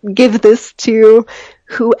give this to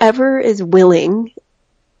whoever is willing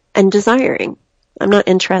and desiring. I'm not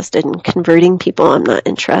interested in converting people. I'm not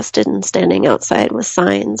interested in standing outside with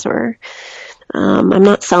signs or I'm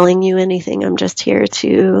not selling you anything. I'm just here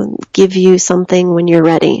to give you something when you're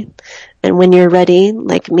ready. And when you're ready,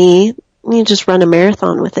 like me, you just run a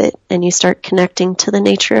marathon with it and you start connecting to the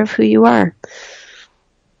nature of who you are.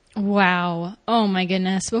 Wow. Oh my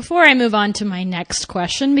goodness. Before I move on to my next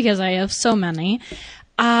question, because I have so many,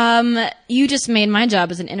 you just made my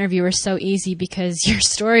job as an interviewer so easy because your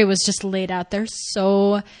story was just laid out there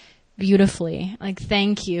so beautifully. Like,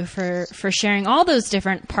 thank you for sharing all those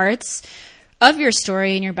different parts of your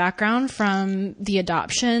story and your background, from the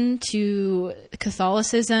adoption to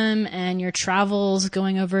Catholicism and your travels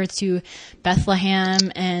going over to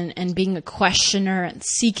Bethlehem and being a questioner and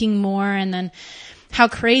seeking more. And then how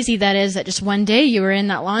crazy that is that just one day you were in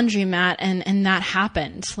that laundromat and that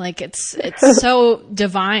happened. Like, it's so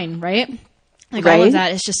divine, right? Like, right? All of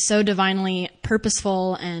that is just so divinely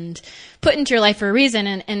purposeful and put into your life for a reason.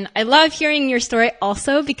 And I love hearing your story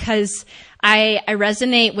also because I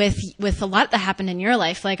resonate with a lot that happened in your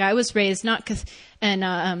life. Like, I was raised not in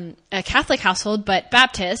a Catholic household, but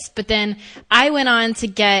Baptist. But then I went on to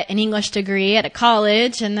get an English degree at a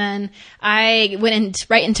college, and then I went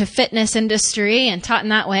right into fitness industry and taught in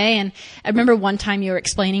that way. And I remember one time you were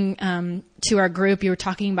explaining to our group, you were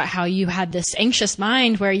talking about how you had this anxious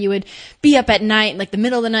mind where you would be up at night, like the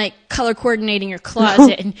middle of the night, color coordinating your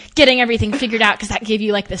closet and getting everything figured out, because that gave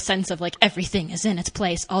you like the sense of like everything is in its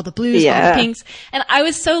place, all the blues, all the pinks. And I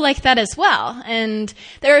was so like that as well. And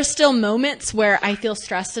there are still moments where I feel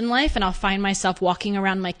stressed in life, and I'll find myself walking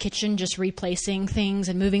around my kitchen just replacing things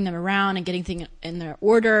and moving them around and getting things in their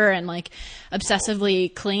order and like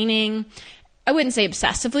obsessively cleaning. I wouldn't say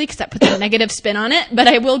obsessively because that puts a negative spin on it, but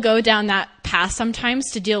I will go down that path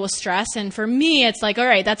sometimes to deal with stress. And for me, it's like, all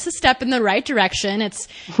right, that's a step in the right direction. It's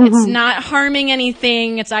not harming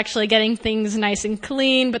anything. It's actually getting things nice and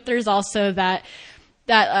clean. But there's also that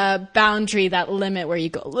boundary, that limit where you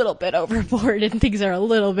go a little bit overboard and things are a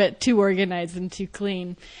little bit too organized and too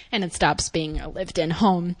clean, and it stops being a lived-in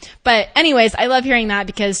home. But anyways, I love hearing that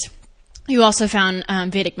because you also found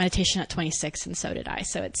Vedic meditation at 26, and so did I.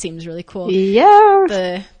 So it seems really cool.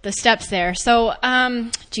 Yeah. The steps there. So,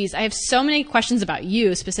 geez, I have so many questions about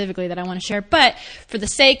you specifically that I want to share. But for the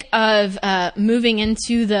sake of moving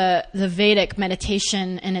into the Vedic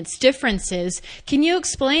meditation and its differences, can you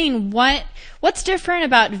explain what's different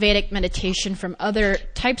about Vedic meditation from other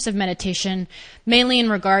types of meditation, mainly in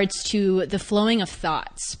regards to the flowing of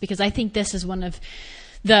thoughts? Because I think this is one of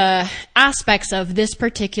the aspects of this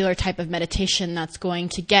particular type of meditation that's going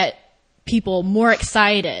to get people more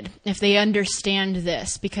excited if they understand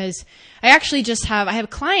this. Because I actually I have a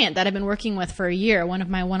client that I've been working with for a year, one of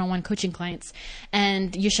my one-on-one coaching clients,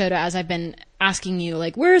 and Yashoda, as I've been asking you,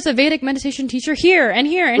 like, where's a Vedic meditation teacher? Here and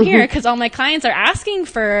here and here, because all my clients are asking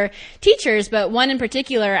for teachers, but one in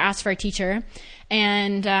particular asked for a teacher,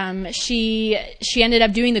 and she ended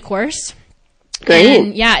up doing the course. Great.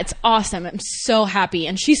 And yeah, it's awesome. I'm so happy.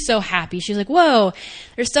 And she's so happy. She's like, whoa,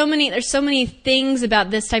 there's so many things about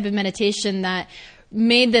this type of meditation that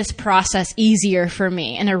made this process easier for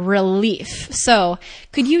me and a relief. So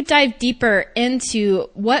could you dive deeper into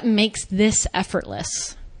what makes this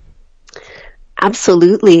effortless?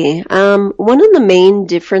 Absolutely. One of the main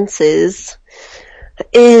differences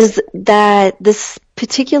is that this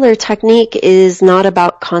particular technique is not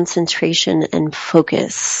about concentration and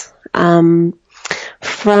focus.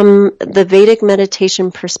 From the Vedic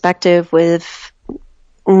meditation perspective,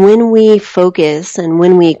 when we focus and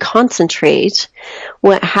when we concentrate,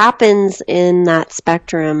 what happens in that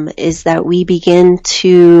spectrum is that we begin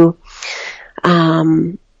to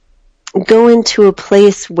go into a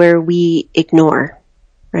place where we ignore,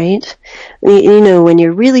 right? When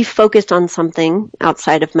you're really focused on something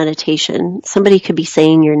outside of meditation, somebody could be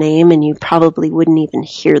saying your name and you probably wouldn't even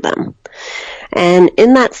hear them. And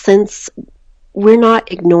in that sense, we're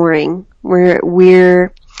not ignoring.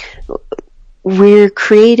 We're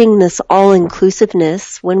creating this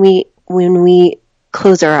all-inclusiveness when we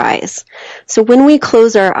close our eyes. So when we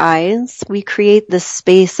close our eyes, we create this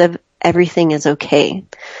space of everything is okay.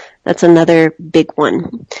 That's another big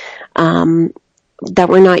one that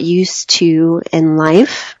we're not used to in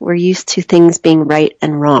life. We're used to things being right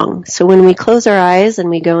and wrong. So when we close our eyes and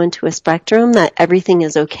we go into a spectrum that everything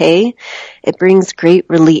is okay, it brings great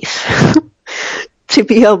relief to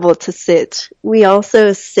be able to sit. We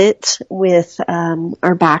also sit with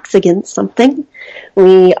our backs against something.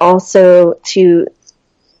 We also, to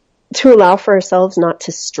allow for ourselves not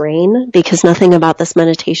to strain, because nothing about this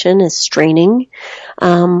meditation is straining.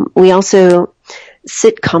 We also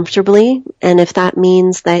sit comfortably, and if that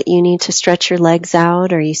means that you need to stretch your legs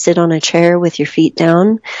out or you sit on a chair with your feet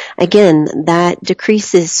down, again, that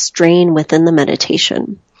decreases strain within the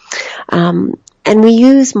meditation. And we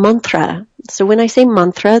use mantra. So when I say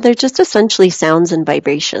mantra, they're just essentially sounds and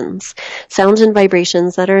vibrations. Sounds and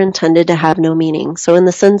vibrations that are intended to have no meaning. So in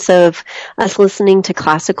the sense of us listening to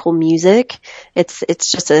classical music, it's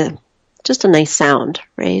just a nice sound,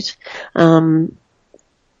 right?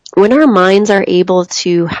 When our minds are able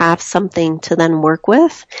to have something to then work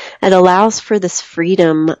with, it allows for this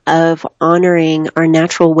freedom of honoring our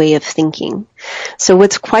natural way of thinking. So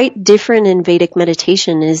what's quite different in Vedic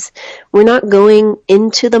meditation is we're not going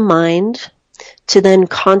into the mind to then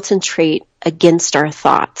concentrate against our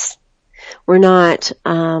thoughts. We're not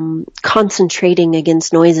concentrating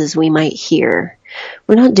against noises we might hear.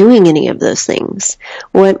 We're not doing any of those things.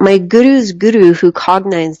 What my guru's guru, who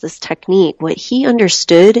cognized this technique, what he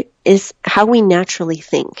understood is how we naturally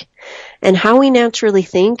think. And how we naturally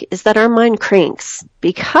think is that our mind cranks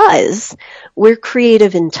because we're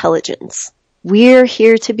creative intelligence. We're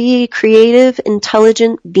here to be creative,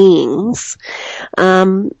 intelligent beings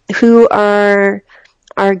who are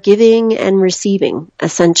giving and receiving,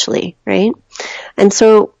 essentially, right? And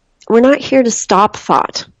so we're not here to stop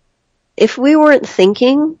thought. If we weren't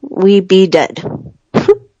thinking, we'd be dead,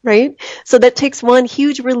 right? So that takes one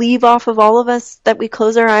huge relief off of all of us, that we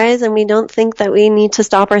close our eyes and we don't think that we need to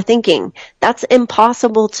stop our thinking. That's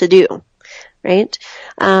impossible to do, right?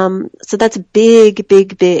 So that's big,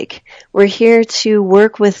 big, big. We're here to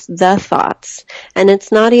work with the thoughts. And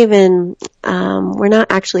it's not even, we're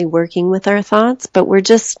not actually working with our thoughts, but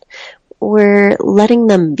we're letting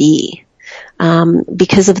them be.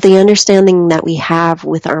 Because of the understanding that we have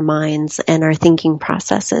with our minds and our thinking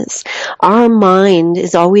processes. Our mind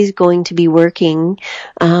is always going to be working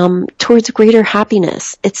towards greater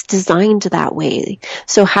happiness. It's designed that way.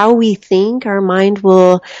 So how we think, our mind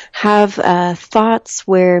will have thoughts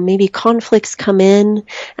where maybe conflicts come in,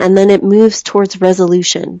 and then it moves towards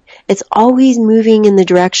resolution. It's always moving in the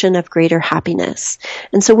direction of greater happiness.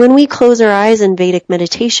 And so when we close our eyes in Vedic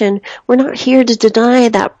meditation, we're not here to deny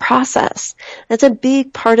that process. That's a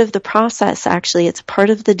big part of the process, actually. It's part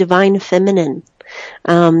of the divine feminine.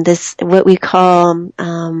 This, what we call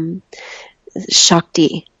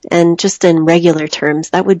Shakti. And just in regular terms,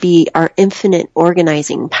 that would be our infinite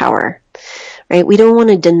organizing power. Right? We don't want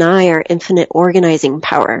to deny our infinite organizing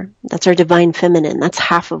power. That's our divine feminine. That's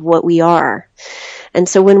half of what we are. And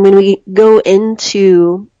so when we go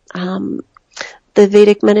into the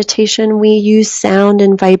Vedic meditation, we use sound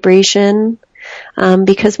and vibration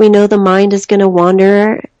because we know the mind is going to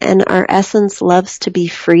wander and our essence loves to be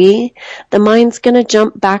free. The mind's going to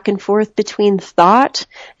jump back and forth between thought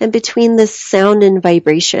and between this sound and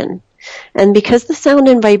vibration. And because the sound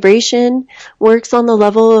and vibration works on the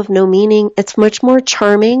level of no meaning, it's much more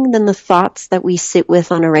charming than the thoughts that we sit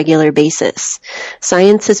with on a regular basis.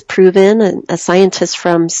 Science has proven, a scientist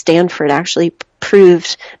from Stanford actually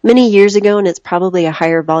proved many years ago, and it's probably a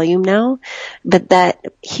higher volume now, but that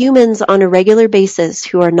humans on a regular basis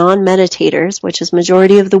who are non-meditators, which is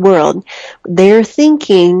majority of the world, they're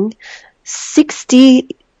thinking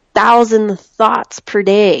 60,000 thoughts per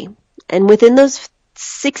day. And within those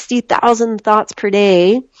 60,000 thoughts per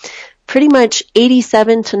day, pretty much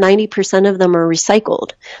 87 to 90% of them are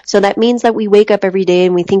recycled. So that means that we wake up every day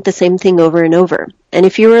and we think the same thing over and over. And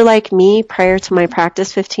if you were like me prior to my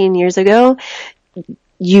practice 15 years ago,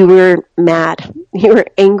 you were mad, you were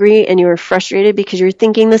angry, and you were frustrated because you're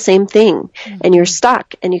thinking the same thing, and you're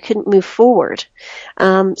stuck, and you couldn't move forward.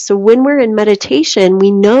 So when we're in meditation,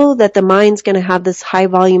 we know that the mind's going to have this high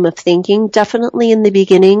volume of thinking, definitely in the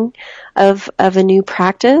beginning of a new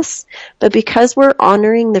practice. But because we're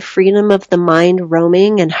honoring the freedom of the mind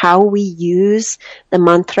roaming and how we use the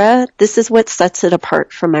mantra, this is what sets it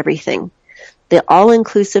apart from everything. The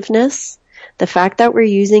all-inclusiveness, the fact that we're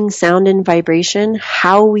using sound and vibration,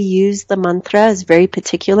 how we use the mantra is very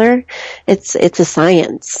particular. It's a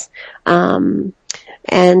science.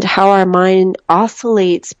 And how our mind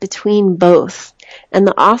oscillates between both. And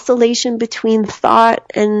the oscillation between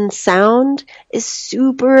thought and sound is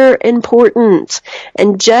super important.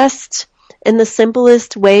 And just in the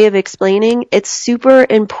simplest way of explaining, it's super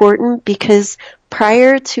important because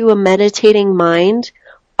prior to a meditating mind,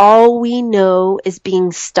 all we know is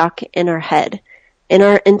being stuck in our head, in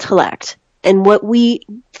our intellect, and what we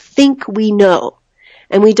think we know.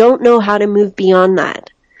 And we don't know how to move beyond that.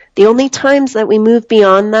 The only times that we move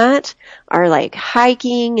beyond that are like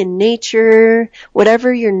hiking in nature,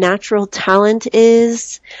 whatever your natural talent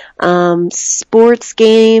is, sports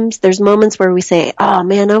games. There's moments where we say, oh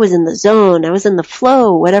man, I was in the zone, I was in the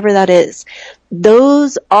flow, whatever that is.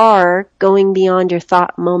 Those are going beyond your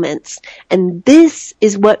thought moments. And this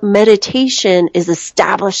is what meditation is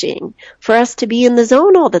establishing, for us to be in the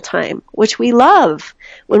zone all the time, which we love.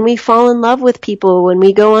 When we fall in love with people, when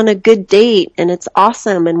we go on a good date and it's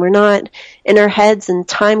awesome and we're not in our heads and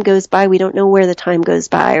time goes by, we don't know where the time goes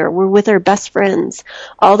by, or we're with our best friends,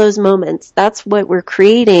 all those moments, that's what we're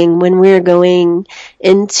creating when we're going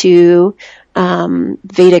into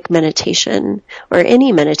Vedic meditation, or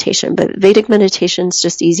any meditation, but Vedic meditation is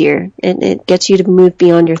just easier, and it gets you to move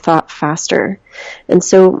beyond your thought faster. And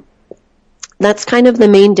so that's kind of the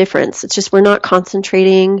main difference. It's just we're not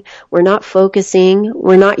concentrating, we're not focusing,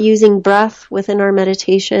 we're not using breath within our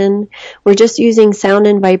meditation. We're just using sound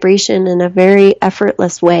and vibration in a very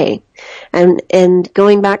effortless way. And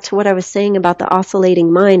going back to what I was saying about the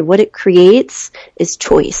oscillating mind, what it creates is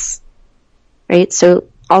choice, right? So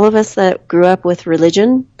all of us that grew up with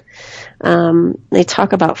religion, they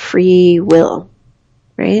talk about free will,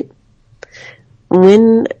 right?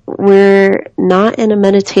 When we're not in a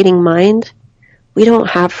meditating mind, we don't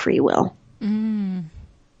have free will.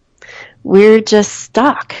 We're just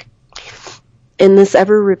stuck in this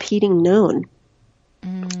ever-repeating known.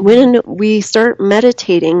 When we start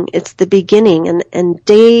meditating, it's the beginning, and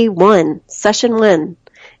day one, session one,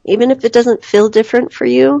 even if it doesn't feel different for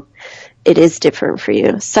you, it is different for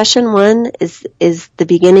you. Session one is the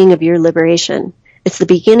beginning of your liberation. It's the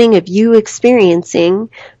beginning of you experiencing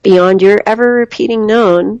beyond your ever-repeating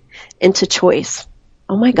known into choice.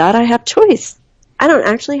 Oh my God, I have choice. I don't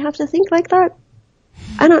actually have to think like that.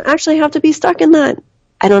 I don't actually have to be stuck in that.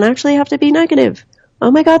 I don't actually have to be negative.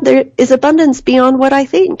 Oh my God, there is abundance beyond what I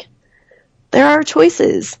think. There are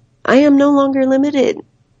choices. I am no longer limited.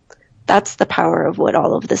 That's the power of what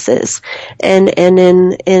all of this is. And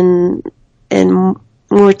in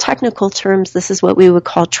more technical terms, this is what we would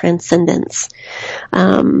call transcendence,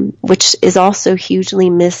 which is also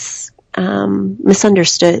hugely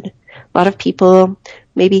misunderstood. A lot of people,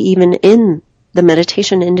 maybe even in the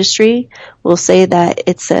meditation industry, will say that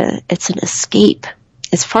it's an escape.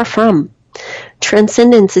 It's far from.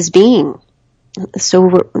 Transcendence is being.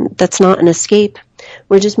 So that's not an escape.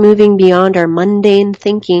 We're just moving beyond our mundane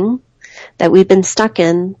thinking that we've been stuck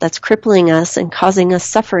in, that's crippling us and causing us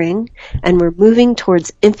suffering, and we're moving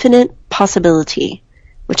towards infinite possibility,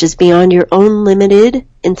 which is beyond your own limited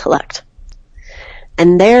intellect.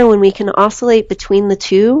 And there, when we can oscillate between the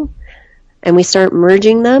two, and we start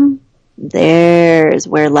merging them, there's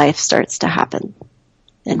where life starts to happen,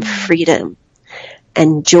 and freedom,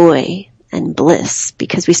 and joy, and bliss,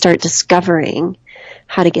 because we start discovering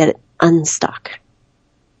how to get unstuck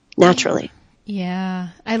naturally. Yeah,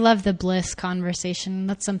 I love the bliss conversation.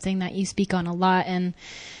 That's something that you speak on a lot. And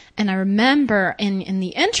I remember in the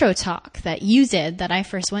intro talk that you did, that I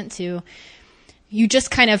first went to, you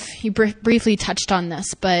just kind of, briefly touched on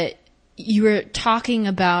this, but you were talking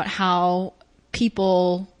about how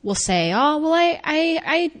people will say, oh, well,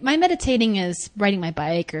 my meditating is riding my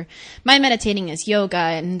bike, or my meditating is yoga,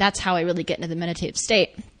 and that's how I really get into the meditative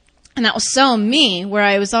state. And that was so me, where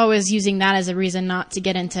I was always using that as a reason not to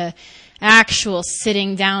get into actual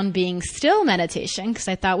sitting down, being still meditation, because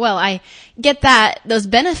I thought, well, I get those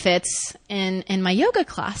benefits in my yoga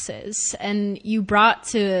classes. And you brought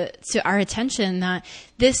to our attention that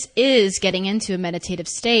this is getting into a meditative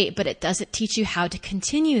state, but it doesn't teach you how to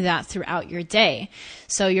continue that throughout your day.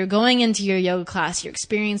 So you're going into your yoga class, you're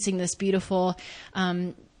experiencing this beautiful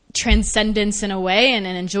transcendence in a way, and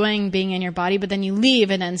enjoying being in your body, but then you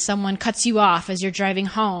leave and then someone cuts you off as you're driving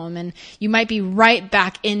home, and you might be right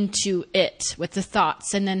back into it with the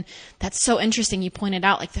thoughts. And then that's so interesting. You pointed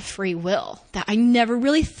out like the free will, that I never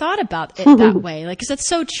really thought about it that way. Like, 'cause that's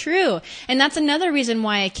so true. And that's another reason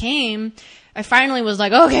why I finally was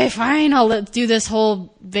like, okay, fine, I'll do this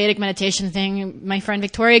whole Vedic meditation thing. My friend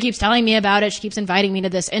Victoria keeps telling me about it. She keeps inviting me to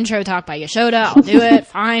this intro talk by Yashoda. I'll do it.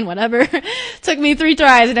 Fine, whatever. Took me 3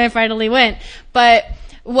 tries and I finally went. But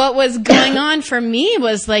what was going on for me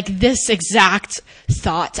was like this exact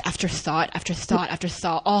thought after thought after thought after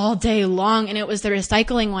thought all day long. And it was the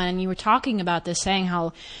recycling one. And you were talking about this, saying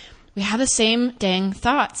how we have the same dang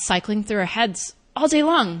thoughts cycling through our heads all day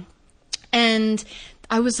long. And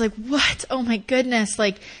I was like, what? Oh my goodness.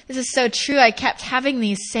 Like, this is so true. I kept having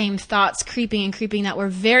these same thoughts creeping and creeping that were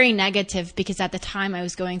very negative, because at the time I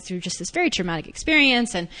was going through just this very traumatic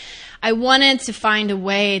experience, and I wanted to find a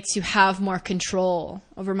way to have more control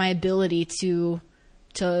over my ability to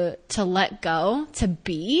let go,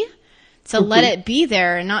 to let it be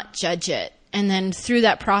there and not judge it. And then through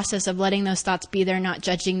that process of letting those thoughts be there, not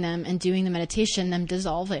judging them, and doing the meditation, them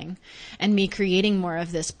dissolving, and me creating more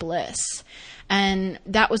of this bliss. And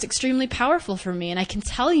that was extremely powerful for me. And I can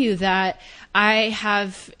tell you that I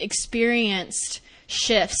have experienced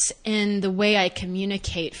shifts in the way I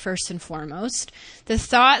communicate, first and foremost. The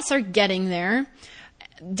thoughts are getting there,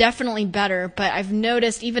 definitely better. But I've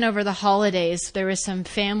noticed even over the holidays, there was some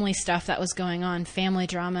family stuff that was going on, family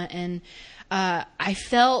drama. And I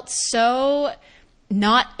felt so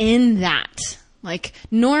not in that. Like,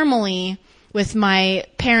 normally with my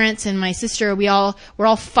parents and my sister, we're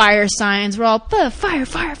all fire signs. We're all fire,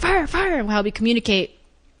 fire, fire, fire, how we communicate.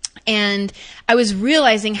 And I was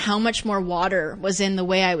realizing how much more water was in the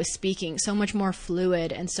way I was speaking, so much more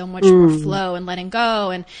fluid and so much more flow, and letting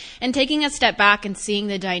go, and taking a step back and seeing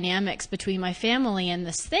the dynamics between my family and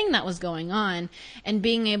this thing that was going on, and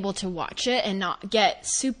being able to watch it and not get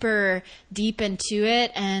super deep into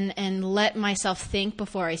it, and let myself think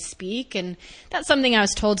before I speak. And that's something I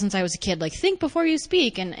was told since I was a kid, like, think before you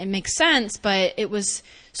speak. And it makes sense, but it was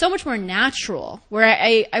so much more natural, where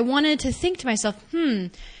I wanted to think to myself,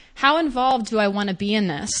 how involved do I want to be in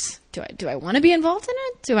this? Do I want to be involved in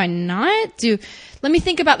it? Do I not? Let me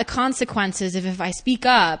think about the consequences if I speak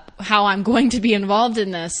up, how I'm going to be involved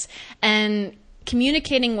in this. And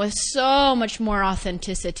communicating with so much more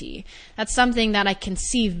authenticity. That's something that I can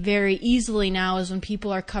see very easily now, is when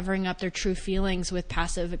people are covering up their true feelings with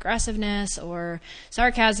passive aggressiveness or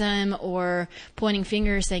sarcasm or pointing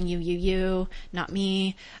fingers saying you, not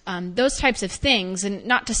me, those types of things. And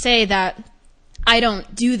not to say that I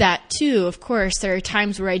don't do that too. Of course, there are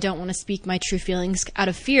times where I don't want to speak my true feelings out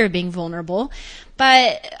of fear of being vulnerable,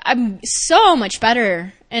 but I'm so much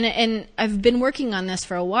better. And I've been working on this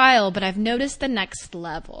for a while, but I've noticed the next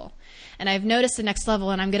level. And I've noticed the next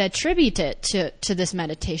level, and I'm going to attribute it to this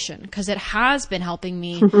meditation, because it has been helping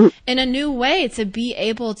me in a new way to be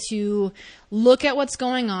able to look at what's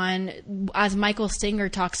going on, as Michael Singer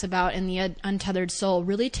talks about in The Untethered Soul,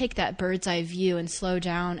 really take that bird's eye view and slow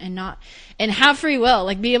down and have free will,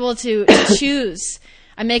 like be able to choose.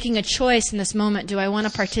 I'm making a choice in this moment. Do I want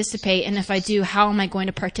to participate? And if I do, how am I going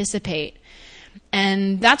to participate?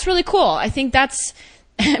 And that's really cool. I think that's,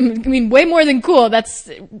 I mean, way more than cool. That's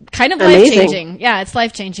kind of life-changing. Yeah, it's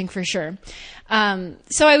life-changing for sure.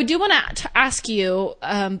 So I do want to ask you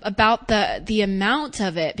about the amount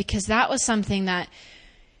of it, because that was something that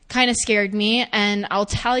kind of scared me. And I'll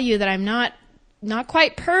tell you that I'm not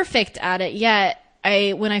quite perfect at it yet.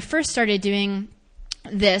 When I first started doing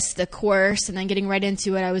the course, and then getting right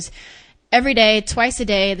into it, I was every day, twice a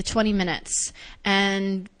day, the 20 minutes.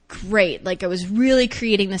 And great. Like, I was really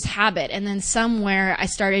creating this habit. And then somewhere I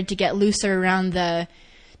started to get looser around the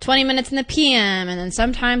 20 minutes in the PM, and then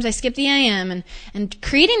sometimes I skip the AM, and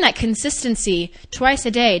creating that consistency twice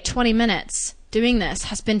a day, 20 minutes doing this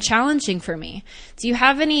has been challenging for me. Do you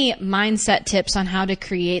have any mindset tips on how to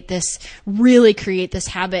really create this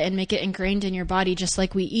habit and make it ingrained in your body, just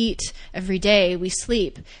like we eat every day, we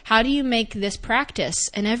sleep? How do you make this practice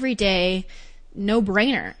an everyday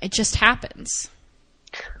no-brainer? It just happens.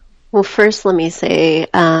 Well, first, let me say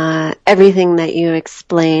everything that you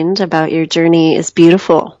explained about your journey is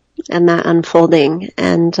beautiful, and that unfolding.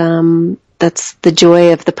 And that's the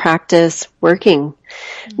joy of the practice working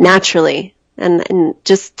naturally. And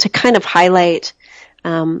just to kind of highlight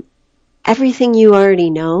everything you already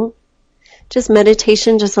know, just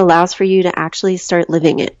meditation just allows for you to actually start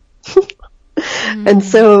living it. And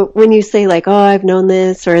so when you say like, oh, I've known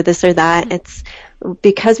this or that, it's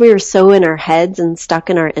because we were so in our heads and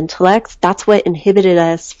stuck in our intellects. That's what inhibited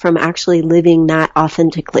us from actually living that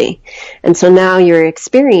authentically. And so now you're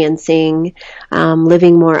experiencing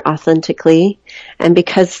living more authentically. And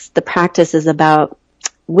because the practice is about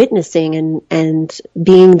witnessing and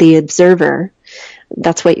being the observer,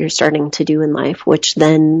 that's what you're starting to do in life, which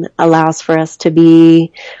then allows for us to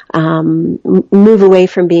be, move away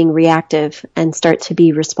from being reactive and start to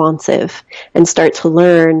be responsive and start to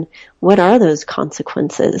learn what are those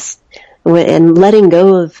consequences. And letting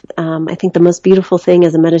go of, I think the most beautiful thing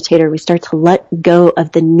as a meditator, we start to let go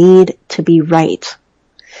of the need to be right.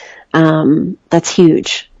 That's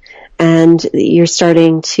huge. And you're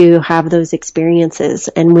starting to have those experiences.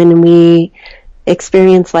 And when we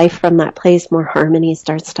experience life from that place, more harmony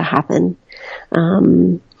starts to happen.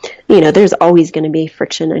 There's always going to be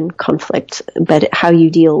friction and conflict, but how you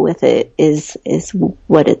deal with it is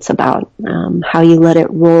what it's about. How you let it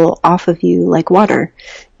roll off of you like water.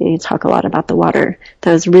 You talk a lot about the water.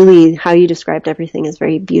 That was really how you described everything is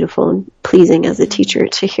very beautiful and pleasing as a teacher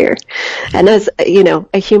to hear. And as,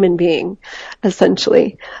 a human being,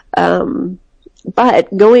 essentially.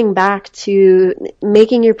 But going back to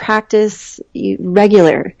making your practice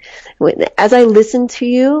regular, as I listen to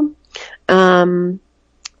you,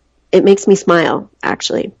 it makes me smile,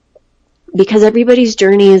 actually, because everybody's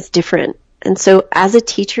journey is different. And so as a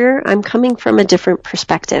teacher, I'm coming from a different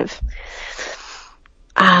perspective,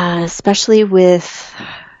 especially with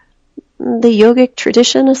the yogic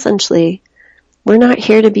tradition, essentially. We're not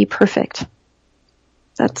here to be perfect.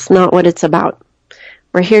 That's not what it's about.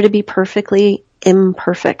 We're here to be perfectly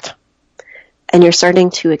imperfect. And you're starting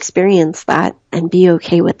to experience that and be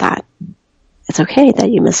okay with that. It's okay that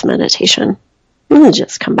you miss meditation.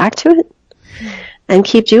 Just come back to it and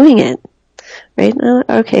keep doing it. Right?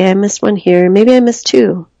 Okay, I missed one here. Maybe I missed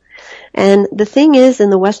two. And the thing is, in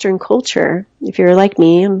the Western culture, if you're like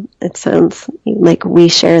me, it sounds like we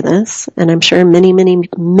share this, and I'm sure many, many,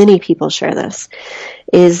 many people share this,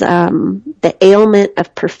 is the ailment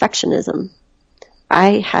of perfectionism.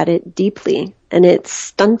 I had it deeply, and it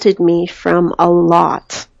stunted me from a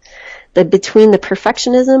lot. Between the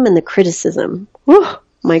perfectionism and the criticism, oh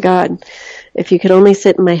my God, if you could only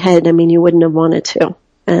sit in my head, you wouldn't have wanted to.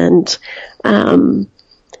 And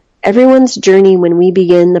everyone's journey when we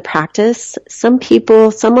begin the practice, some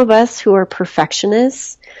of us who are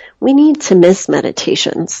perfectionists, we need to miss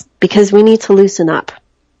meditations because we need to loosen up.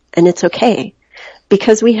 And it's okay.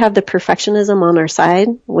 Because we have the perfectionism on our side,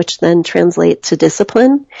 which then translates to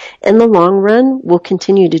discipline, in the long run, we'll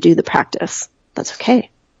continue to do the practice. That's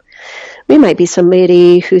okay. We might be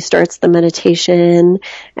somebody who starts the meditation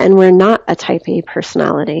and we're not a type A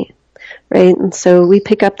personality, right? And so we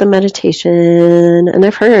pick up the meditation, and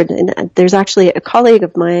I've heard, and there's actually a colleague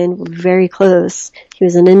of mine, very close, he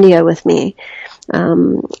was in India with me,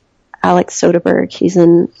 Alex Soderberg, he's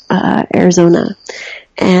in Arizona,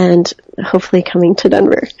 and hopefully coming to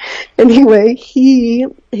Denver. Anyway,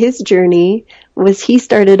 his journey was he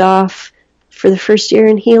started off for the first year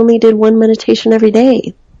and he only did one meditation every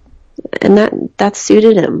day. And that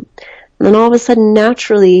suited him. And then all of a sudden,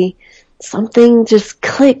 naturally, something just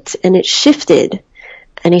clicked and it shifted.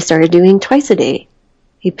 And he started doing twice a day.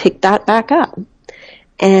 He picked that back up.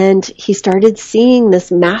 And he started seeing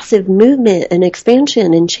this massive movement and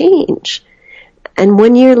expansion and change. And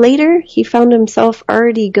 1 year later, he found himself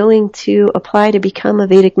already going to apply to become a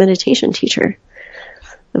Vedic meditation teacher.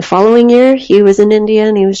 The following year, he was in India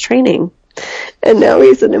and he was training. And now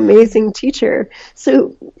he's an amazing teacher.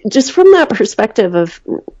 So just from that perspective of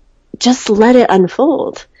just let it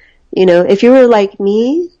unfold. If you were like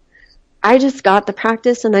me, I just got the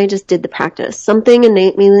practice and I just did the practice. Something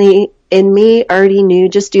innately in me already knew,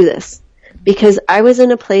 just do this. Because I was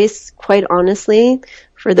in a place, quite honestly,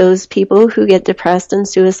 for those people who get depressed and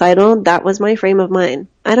suicidal, that was my frame of mind.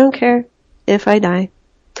 I don't care if I die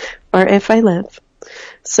or if I live.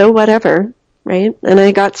 So whatever, right? And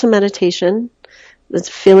I got to meditation, was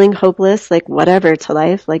feeling hopeless, like whatever to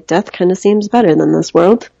life, like death kind of seems better than this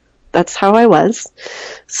world. That's how I was.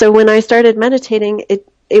 So when I started meditating,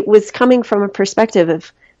 it was coming from a perspective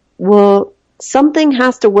of, well, something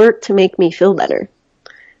has to work to make me feel better.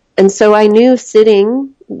 And so I knew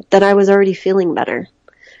sitting that I was already feeling better.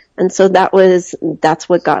 And so that's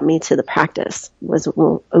what got me to the practice was,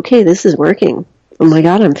 well, okay, this is working. Oh my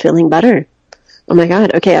God, I'm feeling better. Oh my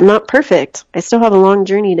God. Okay. I'm not perfect. I still have a long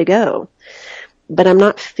journey to go, but I'm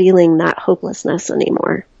not feeling that hopelessness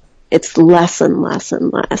anymore. It's less and less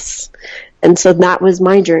and less. And so that was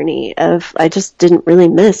my journey of, I just didn't really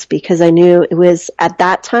miss because I knew it was at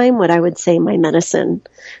that time what I would say my medicine.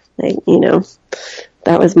 Like,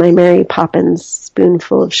 that was my Mary Poppins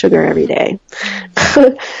spoonful of sugar every day.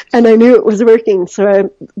 And I knew it was working, so I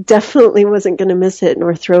definitely wasn't going to miss it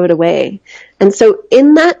nor throw it away. And so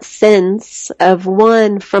in that sense of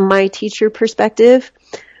one, from my teacher perspective,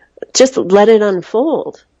 just let it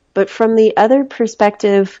unfold. But from the other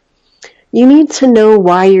perspective, you need to know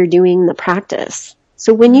why you're doing the practice.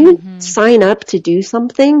 So when you sign up to do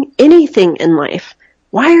something, anything in life,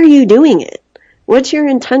 why are you doing it? What's your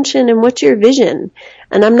intention and what's your vision?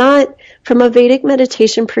 And I'm not, from a Vedic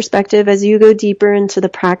meditation perspective, as you go deeper into the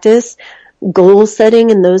practice, goal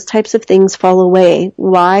setting and those types of things fall away.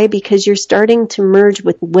 Why? Because you're starting to merge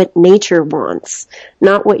with what nature wants,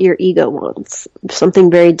 not what your ego wants. Something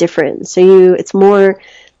very different. So it's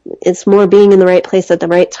more being in the right place at the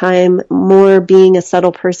right time, more being a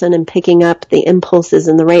subtle person and picking up the impulses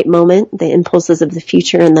in the right moment, the impulses of the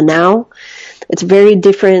future and the now. It's a very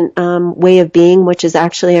different way of being, which is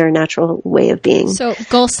actually our natural way of being. So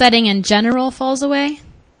goal setting in general falls away?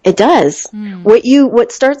 It does.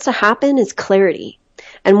 What starts to happen is clarity.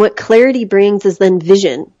 And what clarity brings is then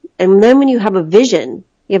vision. And then when you have a vision,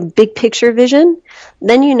 you have big picture vision,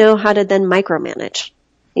 then you know how to then micromanage.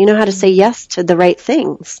 You know how to say yes to the right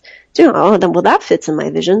things. Well, that fits in my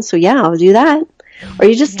vision, so yeah, I'll do that. Or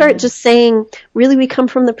you just start just saying, really we come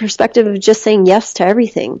from the perspective of just saying yes to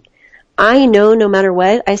everything. I know no matter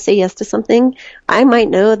what, I say yes to something, I might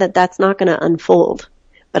know that that's not going to unfold.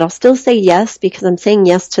 But I'll still say yes because I'm saying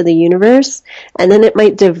yes to the universe, and then it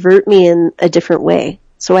might divert me in a different way.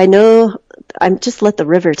 So I know I'm just let the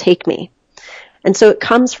river take me. And so it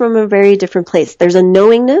comes from a very different place. There's a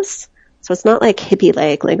knowingness. So it's not like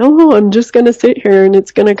hippie-like, oh, I'm just going to sit here and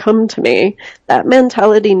it's going to come to me. That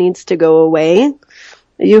mentality needs to go away.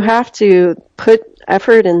 You have to put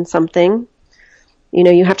effort in something.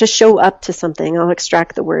 You have to show up to something. I'll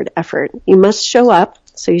extract the word effort. You must show up.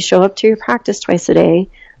 So you show up to your practice twice a day.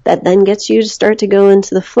 That then gets you to start to go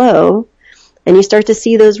into the flow. And you start to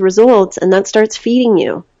see those results, and that starts feeding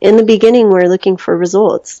you. In the beginning, we're looking for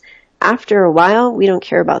results. After a while, we don't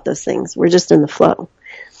care about those things. We're just in the flow.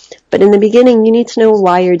 But in the beginning, you need to know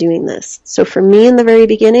why you're doing this. So for me in the very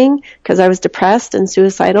beginning, because I was depressed and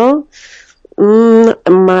suicidal,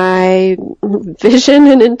 my vision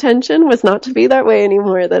and intention was not to be that way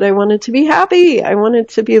anymore, that I wanted to be happy. I wanted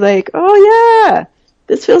to be like, oh yeah,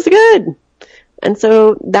 this feels good. And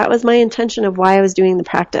so that was my intention of why I was doing the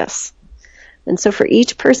practice. And so for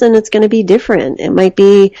each person, it's going to be different. It might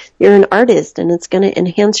be you're an artist and it's going to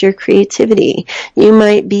enhance your creativity. You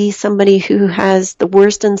might be somebody who has the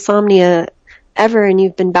worst insomnia ever and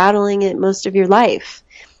you've been battling it most of your life.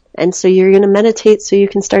 And so you're going to meditate so you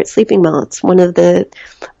can start sleeping well. It's one of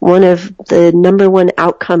the number one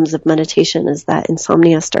outcomes of meditation is that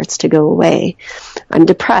insomnia starts to go away. I'm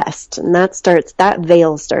depressed, and that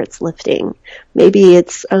veil starts lifting. Maybe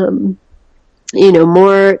it's,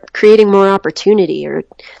 creating more opportunity or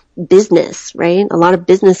business, right? A lot of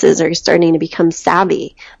businesses are starting to become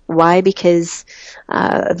savvy. Why? Because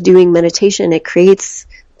of doing meditation, it creates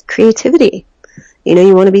creativity.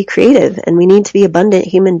 You want to be creative, and we need to be abundant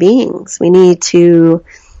human beings. We need to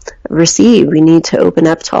receive. We need to open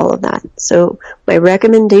up to all of that. So my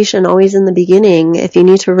recommendation always in the beginning, if you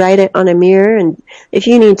need to write it on a mirror and if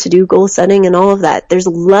you need to do goal setting and all of that, there's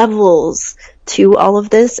levels to all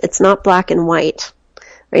of this. It's not black and white,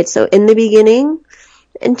 right? So in the beginning,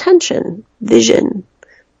 intention, vision,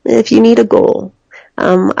 if you need a goal.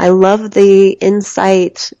 I love the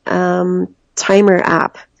Insight timer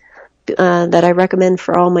app that I recommend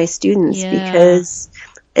for all my students because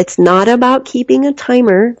it's not about keeping a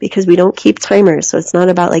timer, because we don't keep timers. So it's not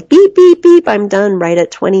about like beep, beep, beep, I'm done right at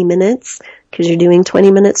 20 minutes because you're doing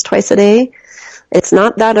 20 minutes twice a day. It's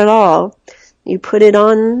not that at all. You put it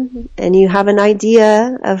on and you have an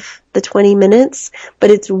idea of the 20 minutes,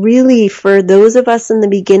 but it's really for those of us in the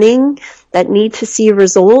beginning that need to see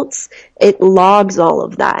results. It logs all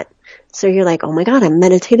of that. So you're like, oh my God, I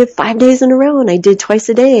meditated 5 days in a row and I did twice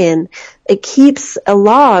a day. And it keeps a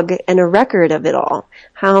log and a record of it all,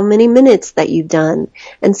 how many minutes that you've done.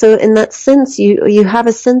 And so in that sense, you have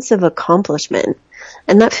a sense of accomplishment,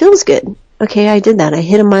 and that feels good. Okay, I did that. I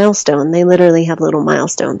hit a milestone. They literally have little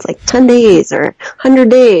milestones, like 10 days or 100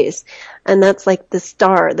 days. And that's like the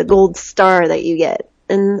star, the gold star that you get.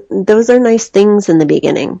 And those are nice things in the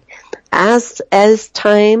beginning. As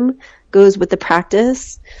time goes with the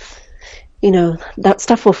practice, that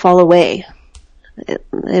stuff will fall away. It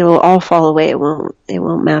will all fall away. It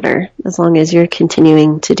won't matter as long as you're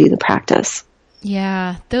continuing to do the practice.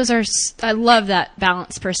 Yeah, I love that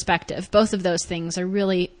balanced perspective. Both of those things are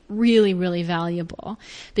really, really, really valuable,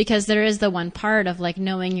 because there is the one part of like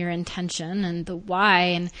knowing your intention and the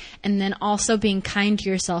why, and then also being kind to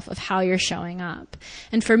yourself of how you're showing up.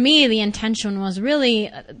 And for me, the intention was really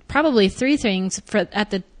probably three things at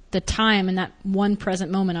the time, in that one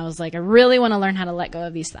present moment. I was like, I really want to learn how to let go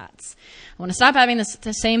of these thoughts. I want to stop having the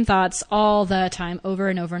same thoughts all the time, over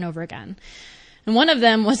and over and over again. And one of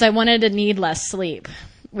them was I wanted to need less sleep,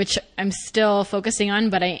 which I'm still focusing on,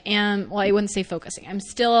 but I wouldn't say focusing.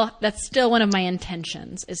 That's still one of my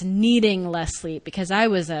intentions, is needing less sleep, because I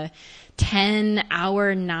was a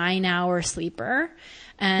 10-hour, 9-hour sleeper.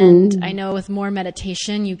 And I know with more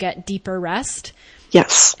meditation, you get deeper rest.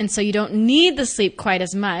 Yes. And so you don't need the sleep quite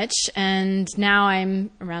as much. And now I'm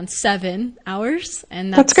around 7 hours.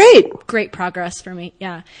 And that's great. Great progress for me.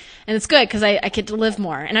 Yeah. And it's good because I get to live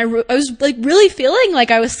more. And I was like really feeling like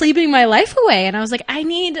I was sleeping my life away. And I was like, I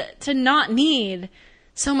need to not need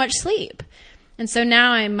so much sleep. And so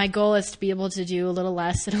now my goal is to be able to do a little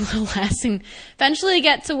less and a little less, and eventually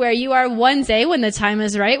get to where you are one day when the time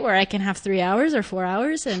is right, where I can have 3 hours or 4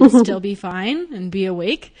 hours and still be fine and be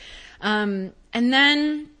awake. And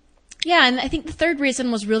then, and I think the third reason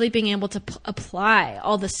was really being able to apply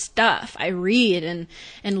all the stuff I read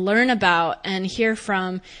and learn about and hear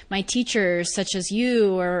from my teachers, such as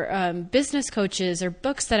you, or business coaches, or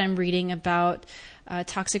books that I'm reading about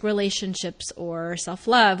toxic relationships or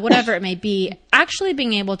self-love, whatever it may be, actually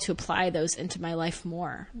being able to apply those into my life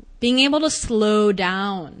more. Being able to slow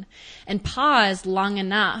down and pause long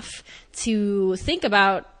enough to think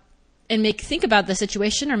about the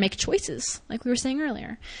situation or make choices, like we were saying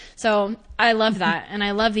earlier. So I love that. And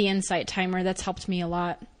I love the insight timer. That's helped me a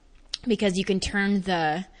lot, because you can turn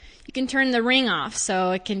the ring off,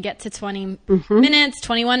 so it can get to 20 minutes,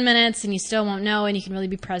 21 minutes, and you still won't know, and you can really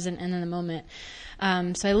be present in the moment.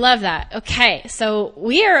 So I love that. Okay, so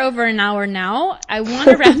we are over an hour now. I want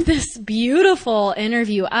to wrap this beautiful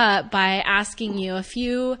interview up by asking you a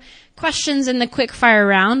few questions in the quick fire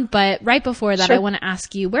round. But right before that, I want to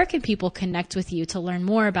ask you, where can people connect with you to learn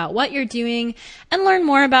more about what you're doing and learn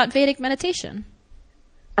more about Vedic meditation?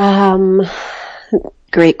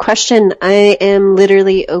 Great question. I am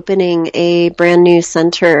literally opening a brand new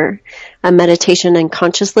center, a meditation and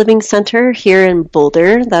conscious living center here in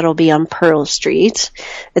Boulder. That'll be on Pearl Street.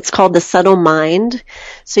 It's called The Subtle Mind.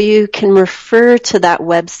 So you can refer to that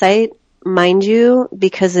website, mind you,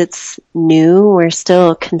 because it's new. We're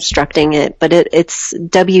still constructing it, but it's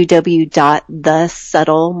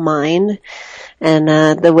www.thesubtlemind. And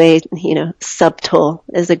the way, subtle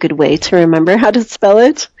is a good way to remember how to spell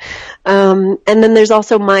it. And then there's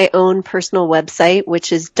also my own personal website,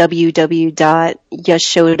 which is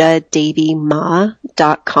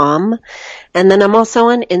www.yashodadevyma.com. And then I'm also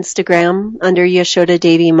on Instagram under Yashoda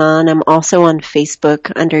Devi Ma, and I'm also on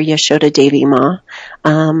Facebook under Yashoda Devi Ma.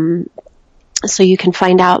 So you can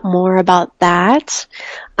find out more about that.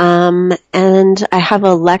 And I have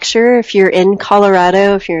a lecture if you're in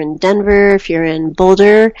Colorado, if you're in Denver, if you're in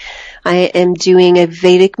Boulder. I am doing a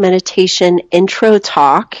Vedic meditation intro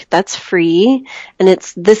talk. That's free. And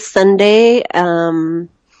it's this Sunday,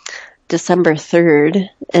 December 3rd.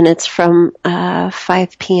 And it's from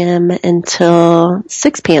 5 p.m. until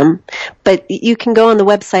 6 p.m. But you can go on the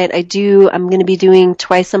website. I'm going to be doing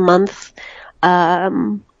twice a month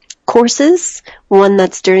courses, one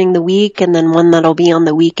that's during the week and then one that'll be on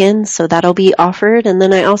the weekend. So that'll be offered. And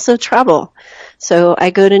then I also travel. So I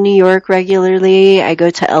go to New York regularly. I go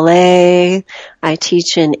to LA. I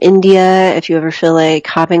teach in India. If you ever feel like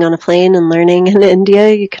hopping on a plane and learning in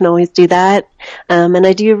India, you can always do that. And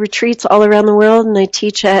I do retreats all around the world, and I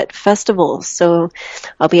teach at festivals. So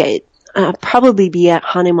I'll be probably be at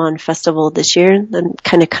Hanuman Festival this year. I'm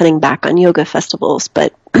kind of cutting back on yoga festivals,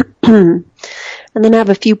 but and then I have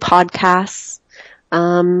a few podcasts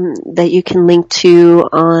that you can link to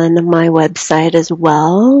on my website as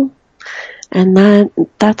well. And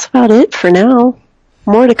that's about it for now.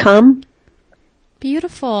 More to come.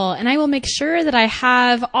 Beautiful. And I will make sure that I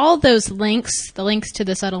have all those links, the links to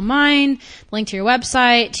The Subtle Mind, the link to your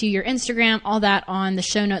website, to your Instagram, all that on the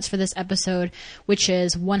show notes for this episode, which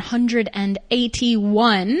is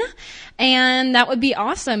 181. And that would be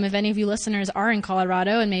awesome if any of you listeners are in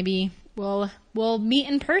Colorado, and maybe we'll meet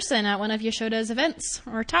in person at one of Yashoda's events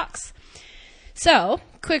or talks. So,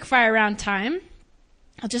 quick fire round time.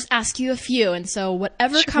 I'll just ask you a few, and so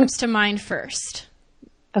whatever comes to mind first.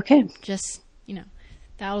 Okay. Just,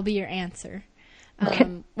 that'll be your answer. Okay.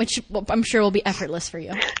 Which I'm sure will be effortless for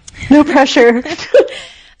you. No pressure.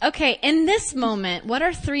 Okay, in this moment, what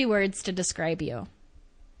are 3 words to describe you?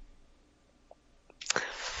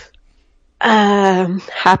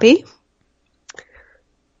 Happy,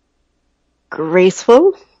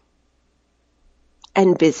 graceful,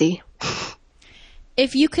 and busy.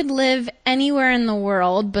 If you could live anywhere in the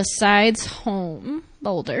world besides home,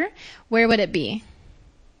 Boulder, where would it be?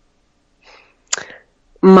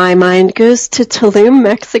 My mind goes to Tulum,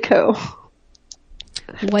 Mexico.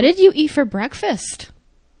 What did you eat for breakfast?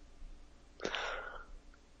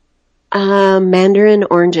 Mandarin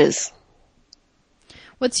oranges.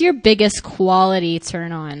 What's your biggest quality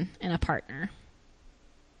turn on in a partner?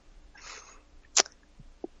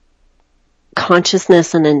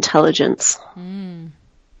 Consciousness and intelligence.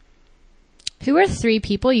 Who are 3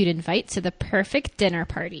 people you'd invite to the perfect dinner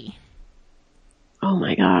party? Oh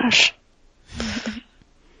my gosh.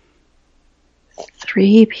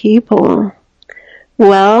 3 people.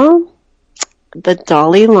 Well, the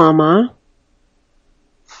Dalai Lama,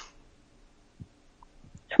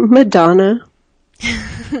 Madonna.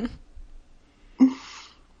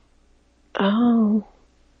 Oh.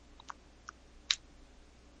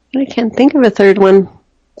 I can't think of a third one.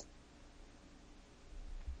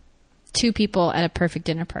 2 people at a perfect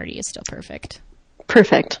dinner party is still perfect.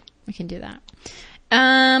 Perfect. We can do that.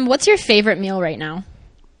 What's your favorite meal right now?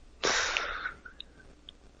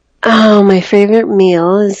 Oh, my favorite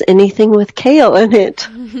meal is anything with kale in it.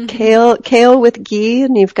 Kale with ghee,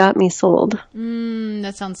 and you've got me sold.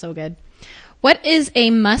 That sounds so good. What is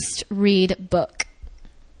a must-read book?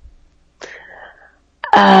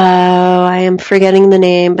 I am forgetting the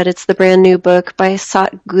name, but it's the brand new book by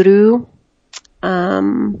Satguru.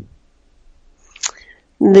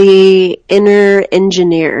 The Inner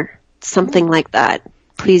Engineer, something like that.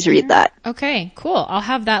 Please read that. Okay, cool. I'll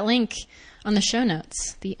have that link on the show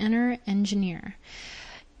notes. The Inner Engineer.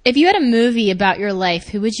 If you had a movie about your life,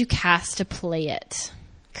 who would you cast to play it?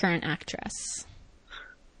 Current actress.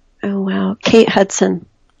 Oh, wow. Kate Hudson.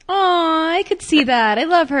 Aw, I could see that. I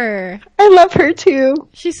love her. I love her, too.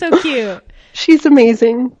 She's so cute. She's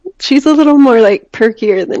amazing. She's a little more,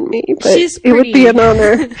 perkier than me, but it would be an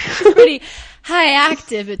honor. She's pretty high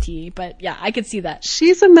activity, but yeah, I could see that.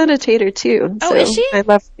 She's a meditator, too. Oh, is she?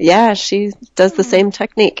 Yeah, she does the same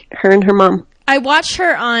technique, her and her mom. I watch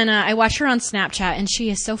her on Snapchat, and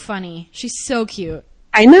she is so funny. She's so cute.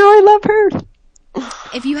 I know, I love her.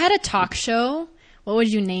 If you had a talk show, what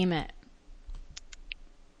would you name it?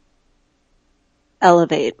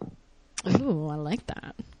 Elevate. Ooh, I like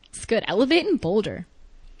that. It's good. Elevate and Boulder.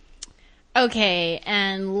 Okay,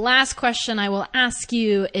 and last question I will ask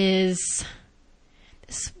you is,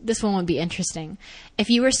 this one would be interesting. If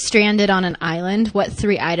you were stranded on an island, what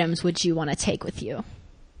 3 items would you want to take with you?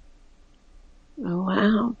 Oh,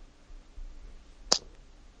 wow.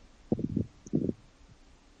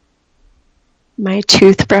 My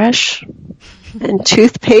toothbrush and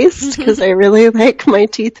toothpaste, because I really like my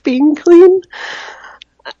teeth being clean.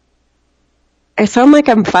 I sound like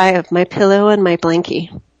I'm 5. My pillow and my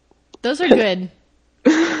blankie. Those are good.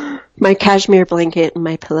 My cashmere blanket and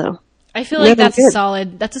my pillow. I feel like that's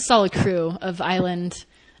a solid crew of island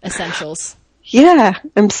essentials. Yeah,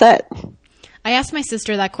 I'm set. I asked my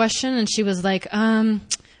sister that question, and she was like, a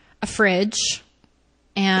fridge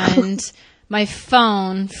and my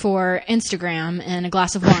phone for Instagram and a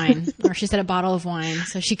glass of wine. Or she said a bottle of wine,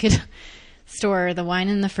 so she could store the wine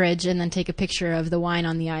in the fridge and then take a picture of the wine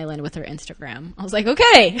on the island with her Instagram. I was like,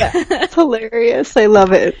 okay. That's hilarious. I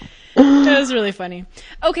love it. That was really funny.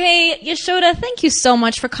 Okay, Yashoda, thank you so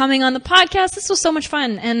much for coming on the podcast. This was so much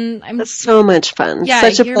fun. And That's so much fun. Yeah,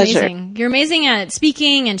 such a you're pleasure. Amazing. You're amazing at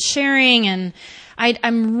speaking and sharing, and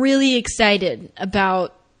I'm really excited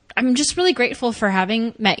about, I'm just really grateful for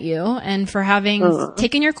having met you and for having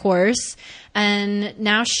taken your course and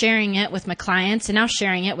now sharing it with my clients and now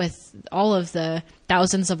sharing it with all of the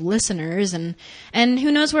thousands of listeners, and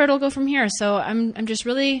who knows where it'll go from here. So I'm just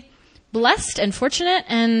really blessed and fortunate,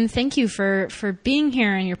 and thank you for being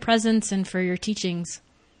here and your presence and for your teachings.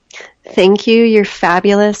 Thank you. You're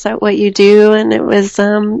fabulous at what you do, and it was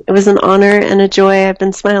an honor and a joy. I've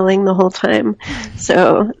been smiling the whole time.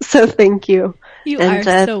 So thank you. You are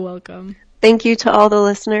so welcome. Thank you to all the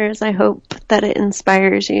listeners. I hope that it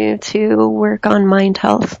inspires you to work on mind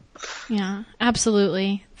health. Yeah,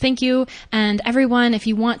 absolutely. Thank you. And everyone, if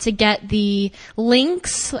you want to get the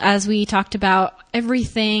links, as we talked about,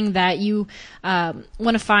 everything that you want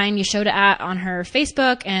to find Yashoda at on her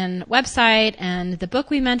Facebook and website and the book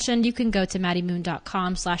we mentioned, you can go to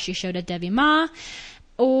maddiemoon.com/Yashoda Devi Ma.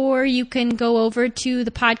 Or you can go over to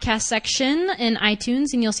the podcast section in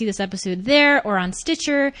iTunes and you'll see this episode there, or on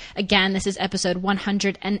Stitcher. Again, this is episode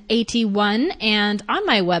 181, and on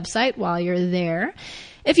my website while you're there.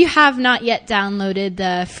 If you have not yet downloaded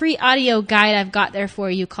the free audio guide I've got there for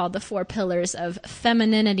you called The 4 Pillars of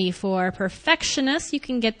Femininity for Perfectionists, you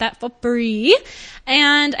can get that for free.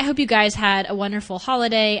 And I hope you guys had a wonderful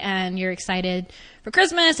holiday and you're excited for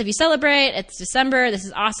Christmas. If you celebrate, it's December. This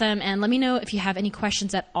is awesome. And let me know if you have any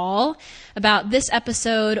questions at all about this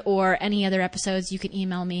episode or any other episodes. You can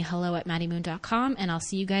email me hello@maddiemoon.com, and I'll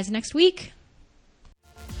see you guys next week.